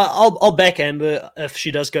 I'll back Amber if she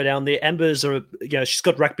does go down there. Amber's she's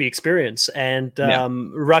got rugby experience, and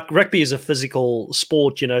rugby is a physical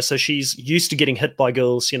sport, so she's used to getting hit by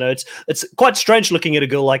girls. It's quite strange looking at a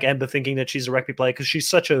girl like Amber thinking that she's a rugby player, because she's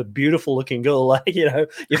such a beautiful looking girl. Like, you're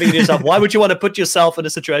thinking to yourself, why would you want to put yourself in a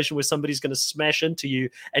situation where somebody's going to smash into you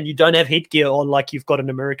and you don't have headgear on like you've got in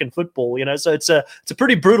American football? So it's a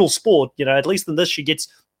pretty brutal sport. At least in this, she gets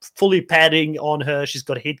fully padding on her. She's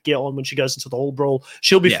got headgear on when she goes into the whole brawl.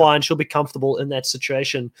 She'll be fine. She'll be comfortable in that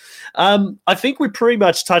situation. I think we pretty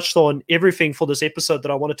much touched on everything for this episode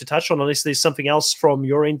that I wanted to touch on, unless there's something else from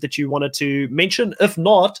your end that you wanted to mention. If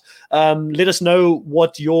not, let us know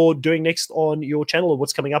what you're doing next on your channel or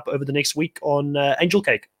what's coming up over the next week on Angel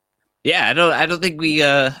Cake. Yeah, I don't think we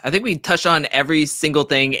I think we touched on every single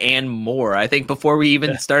thing and more. I think before we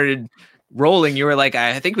even started rolling, you were like,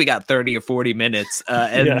 I think we got 30 or 40 minutes.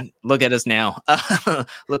 And look at us now.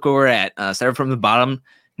 Look where we're at. Started from the bottom.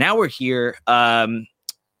 Now we're here.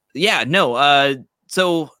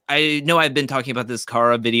 So I know I've been talking about this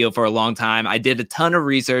Kara video for a long time. I did a ton of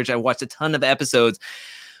research. I watched a ton of episodes,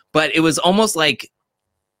 but it was almost like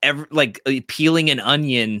peeling an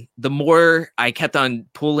onion. The more I kept on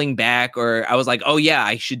pulling back, or I was like, oh yeah,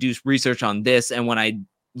 I should do research on this. And when I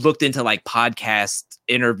looked into like podcast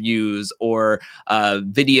interviews or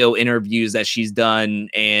video interviews that she's done,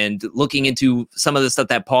 and looking into some of the stuff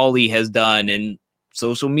that Paulie has done and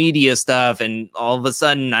social media stuff, and all of a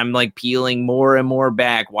sudden I'm like peeling more and more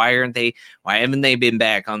back. Why haven't they been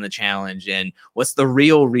back on the challenge, and what's the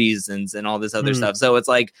real reasons, and all this other stuff. So it's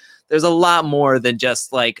like there's a lot more than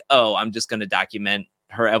just like, oh, I'm just going to document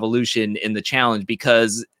her evolution in the challenge,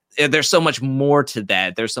 because there's so much more to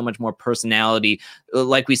that. There's so much more personality.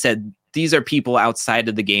 Like we said, these are people outside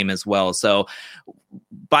of the game as well. So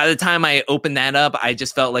by the time I opened that up, I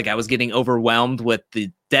just felt like I was getting overwhelmed with the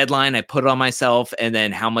deadline I put on myself, and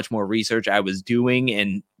then how much more research I was doing,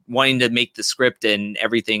 and wanting to make the script and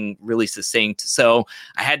everything really succinct. So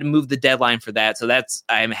I had to move the deadline for that. So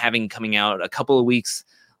I'm having coming out a couple of weeks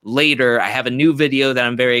later. I have a new video that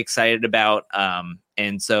I'm very excited about.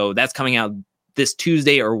 And so that's coming out this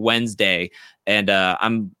Tuesday or Wednesday. And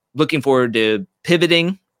I'm looking forward to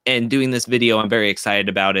pivoting and doing this video. I'm very excited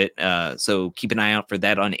about it. So keep an eye out for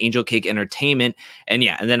that on Angel Cake Entertainment. And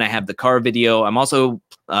then I have the car video. I'm also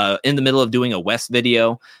in the middle of doing a Wes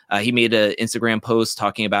video. He made an Instagram post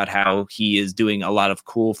talking about how he is doing a lot of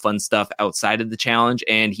cool, fun stuff outside of the challenge,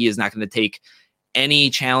 and he is not going to take any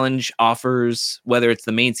challenge offers, whether it's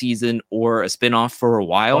the main season or a spinoff, for a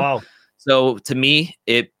while. Wow. So to me,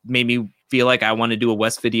 it made me feel like I want to do a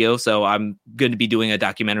Wes video. So I'm going to be doing a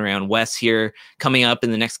documentary on Wes here coming up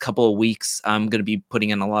in the next couple of weeks. I'm going to be putting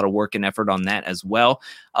in a lot of work and effort on that as well,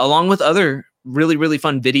 along with other really, really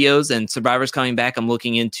fun videos. And Survivor's coming back. I'm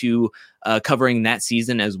looking into covering that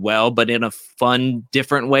season as well, but in a fun,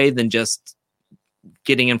 different way than just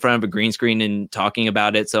getting in front of a green screen and talking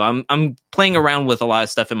about it. So I'm playing around with a lot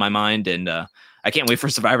of stuff in my mind, and I can't wait for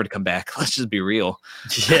Survivor to come back. Let's just be real.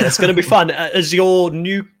 Yeah, it's going to be fun. Is your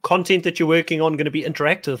new content that you're working on going to be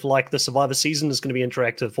interactive, like the Survivor season is going to be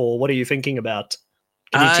interactive, or what are you thinking about?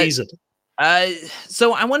 Can you tease it?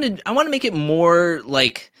 So I want to make it more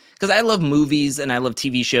like, because I love movies and I love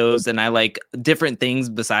TV shows and I like different things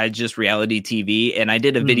besides just reality TV. And I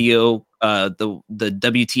did a video, the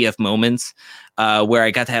WTF moments, where I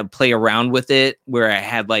got to play around with it, where I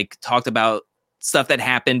had like talked about stuff that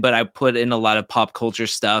happened, but I put in a lot of pop culture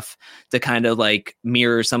stuff to kind of like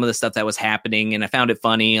mirror some of the stuff that was happening. And I found it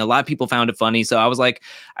funny. A lot of people found it funny. So I was like,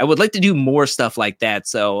 I would like to do more stuff like that.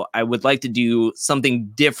 So I would like to do something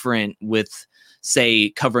different with, say,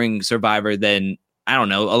 covering Survivor than, I don't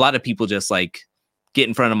know, a lot of people just like get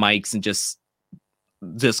in front of mics and just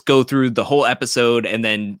go through the whole episode and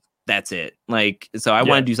then that's it. Like, so I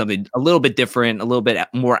want to do something a little bit different, a little bit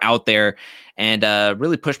more out there, and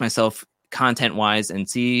really push myself content wise and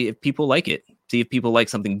see if people like it. See if people like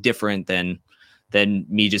something different than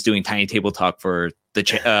me just doing tiny table talk for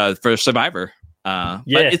the for Survivor. But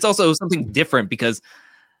it's also something different because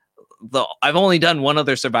I've only done one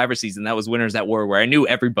other Survivor season. That was Winners at War, where I knew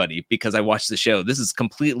everybody because I watched the show. This is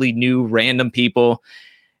completely new, random people,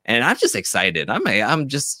 and I'm just excited. I'm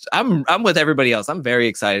with everybody else. I'm very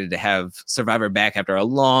excited to have Survivor back after a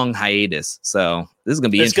long hiatus. So this is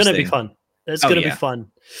gonna be interesting. It's gonna be fun. It's going to be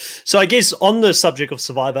fun. So I guess on the subject of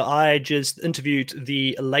Survivor, I just interviewed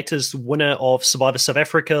the latest winner of Survivor South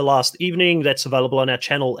Africa last evening. That's available on our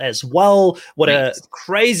channel as well. What a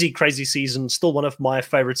crazy, crazy season. Still one of my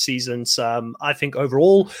favorite seasons, I think,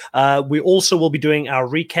 overall. We also will be doing our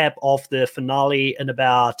recap of the finale in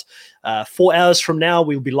about 4 hours from now.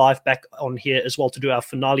 We'll be live back on here as well to do our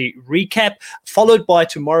finale recap, followed by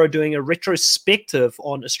tomorrow doing a retrospective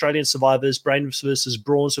on Australian Survivors, Brains versus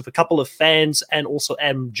Brawns, with a couple of fans and also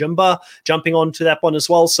Jimba jumping onto that one as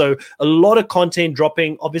well. So a lot of content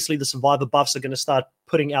dropping. Obviously, the Survivor buffs are going to start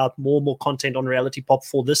putting out more and more content on Reality Pop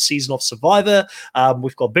for this season of Survivor.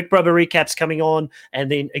 We've got Big Brother recaps coming on.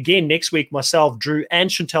 And then again, next week, myself, Drew, and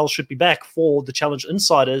Chantel should be back for the Challenge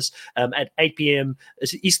Insiders at 8 p.m.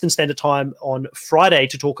 Eastern Standard Time on Friday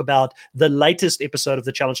to talk about the latest episode of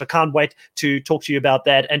the Challenge. I can't wait to talk to you about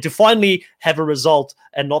that and to finally have a result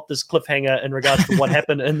and not this cliffhanger in regards to what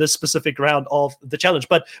happened in this specific round of the Challenge.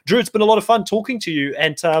 But Drew, it's been a lot of fun talking to you,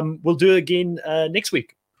 and we'll do it again next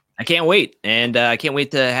week. I can't wait. And I can't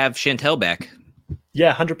wait to have Chantel back.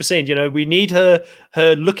 Yeah, 100%. You know, we need her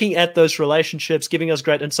looking at those relationships, giving us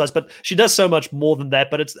great insights, but she does so much more than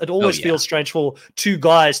that. But it always feels strange for two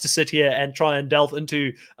guys to sit here and try and delve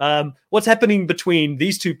into what's happening between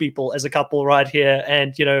these two people as a couple right here.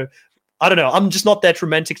 And, you know, I don't know. I'm just not that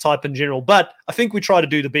romantic type in general, but I think we try to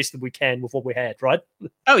do the best that we can with what we had, right?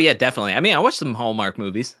 Oh, yeah, definitely. I mean, I watched some Hallmark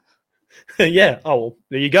movies. Yeah. Oh, well,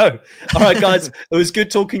 there you go. All right, guys. It was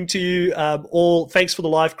good talking to you all. Thanks for the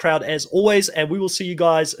live crowd as always. And we will see you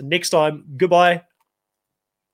guys next time. Goodbye.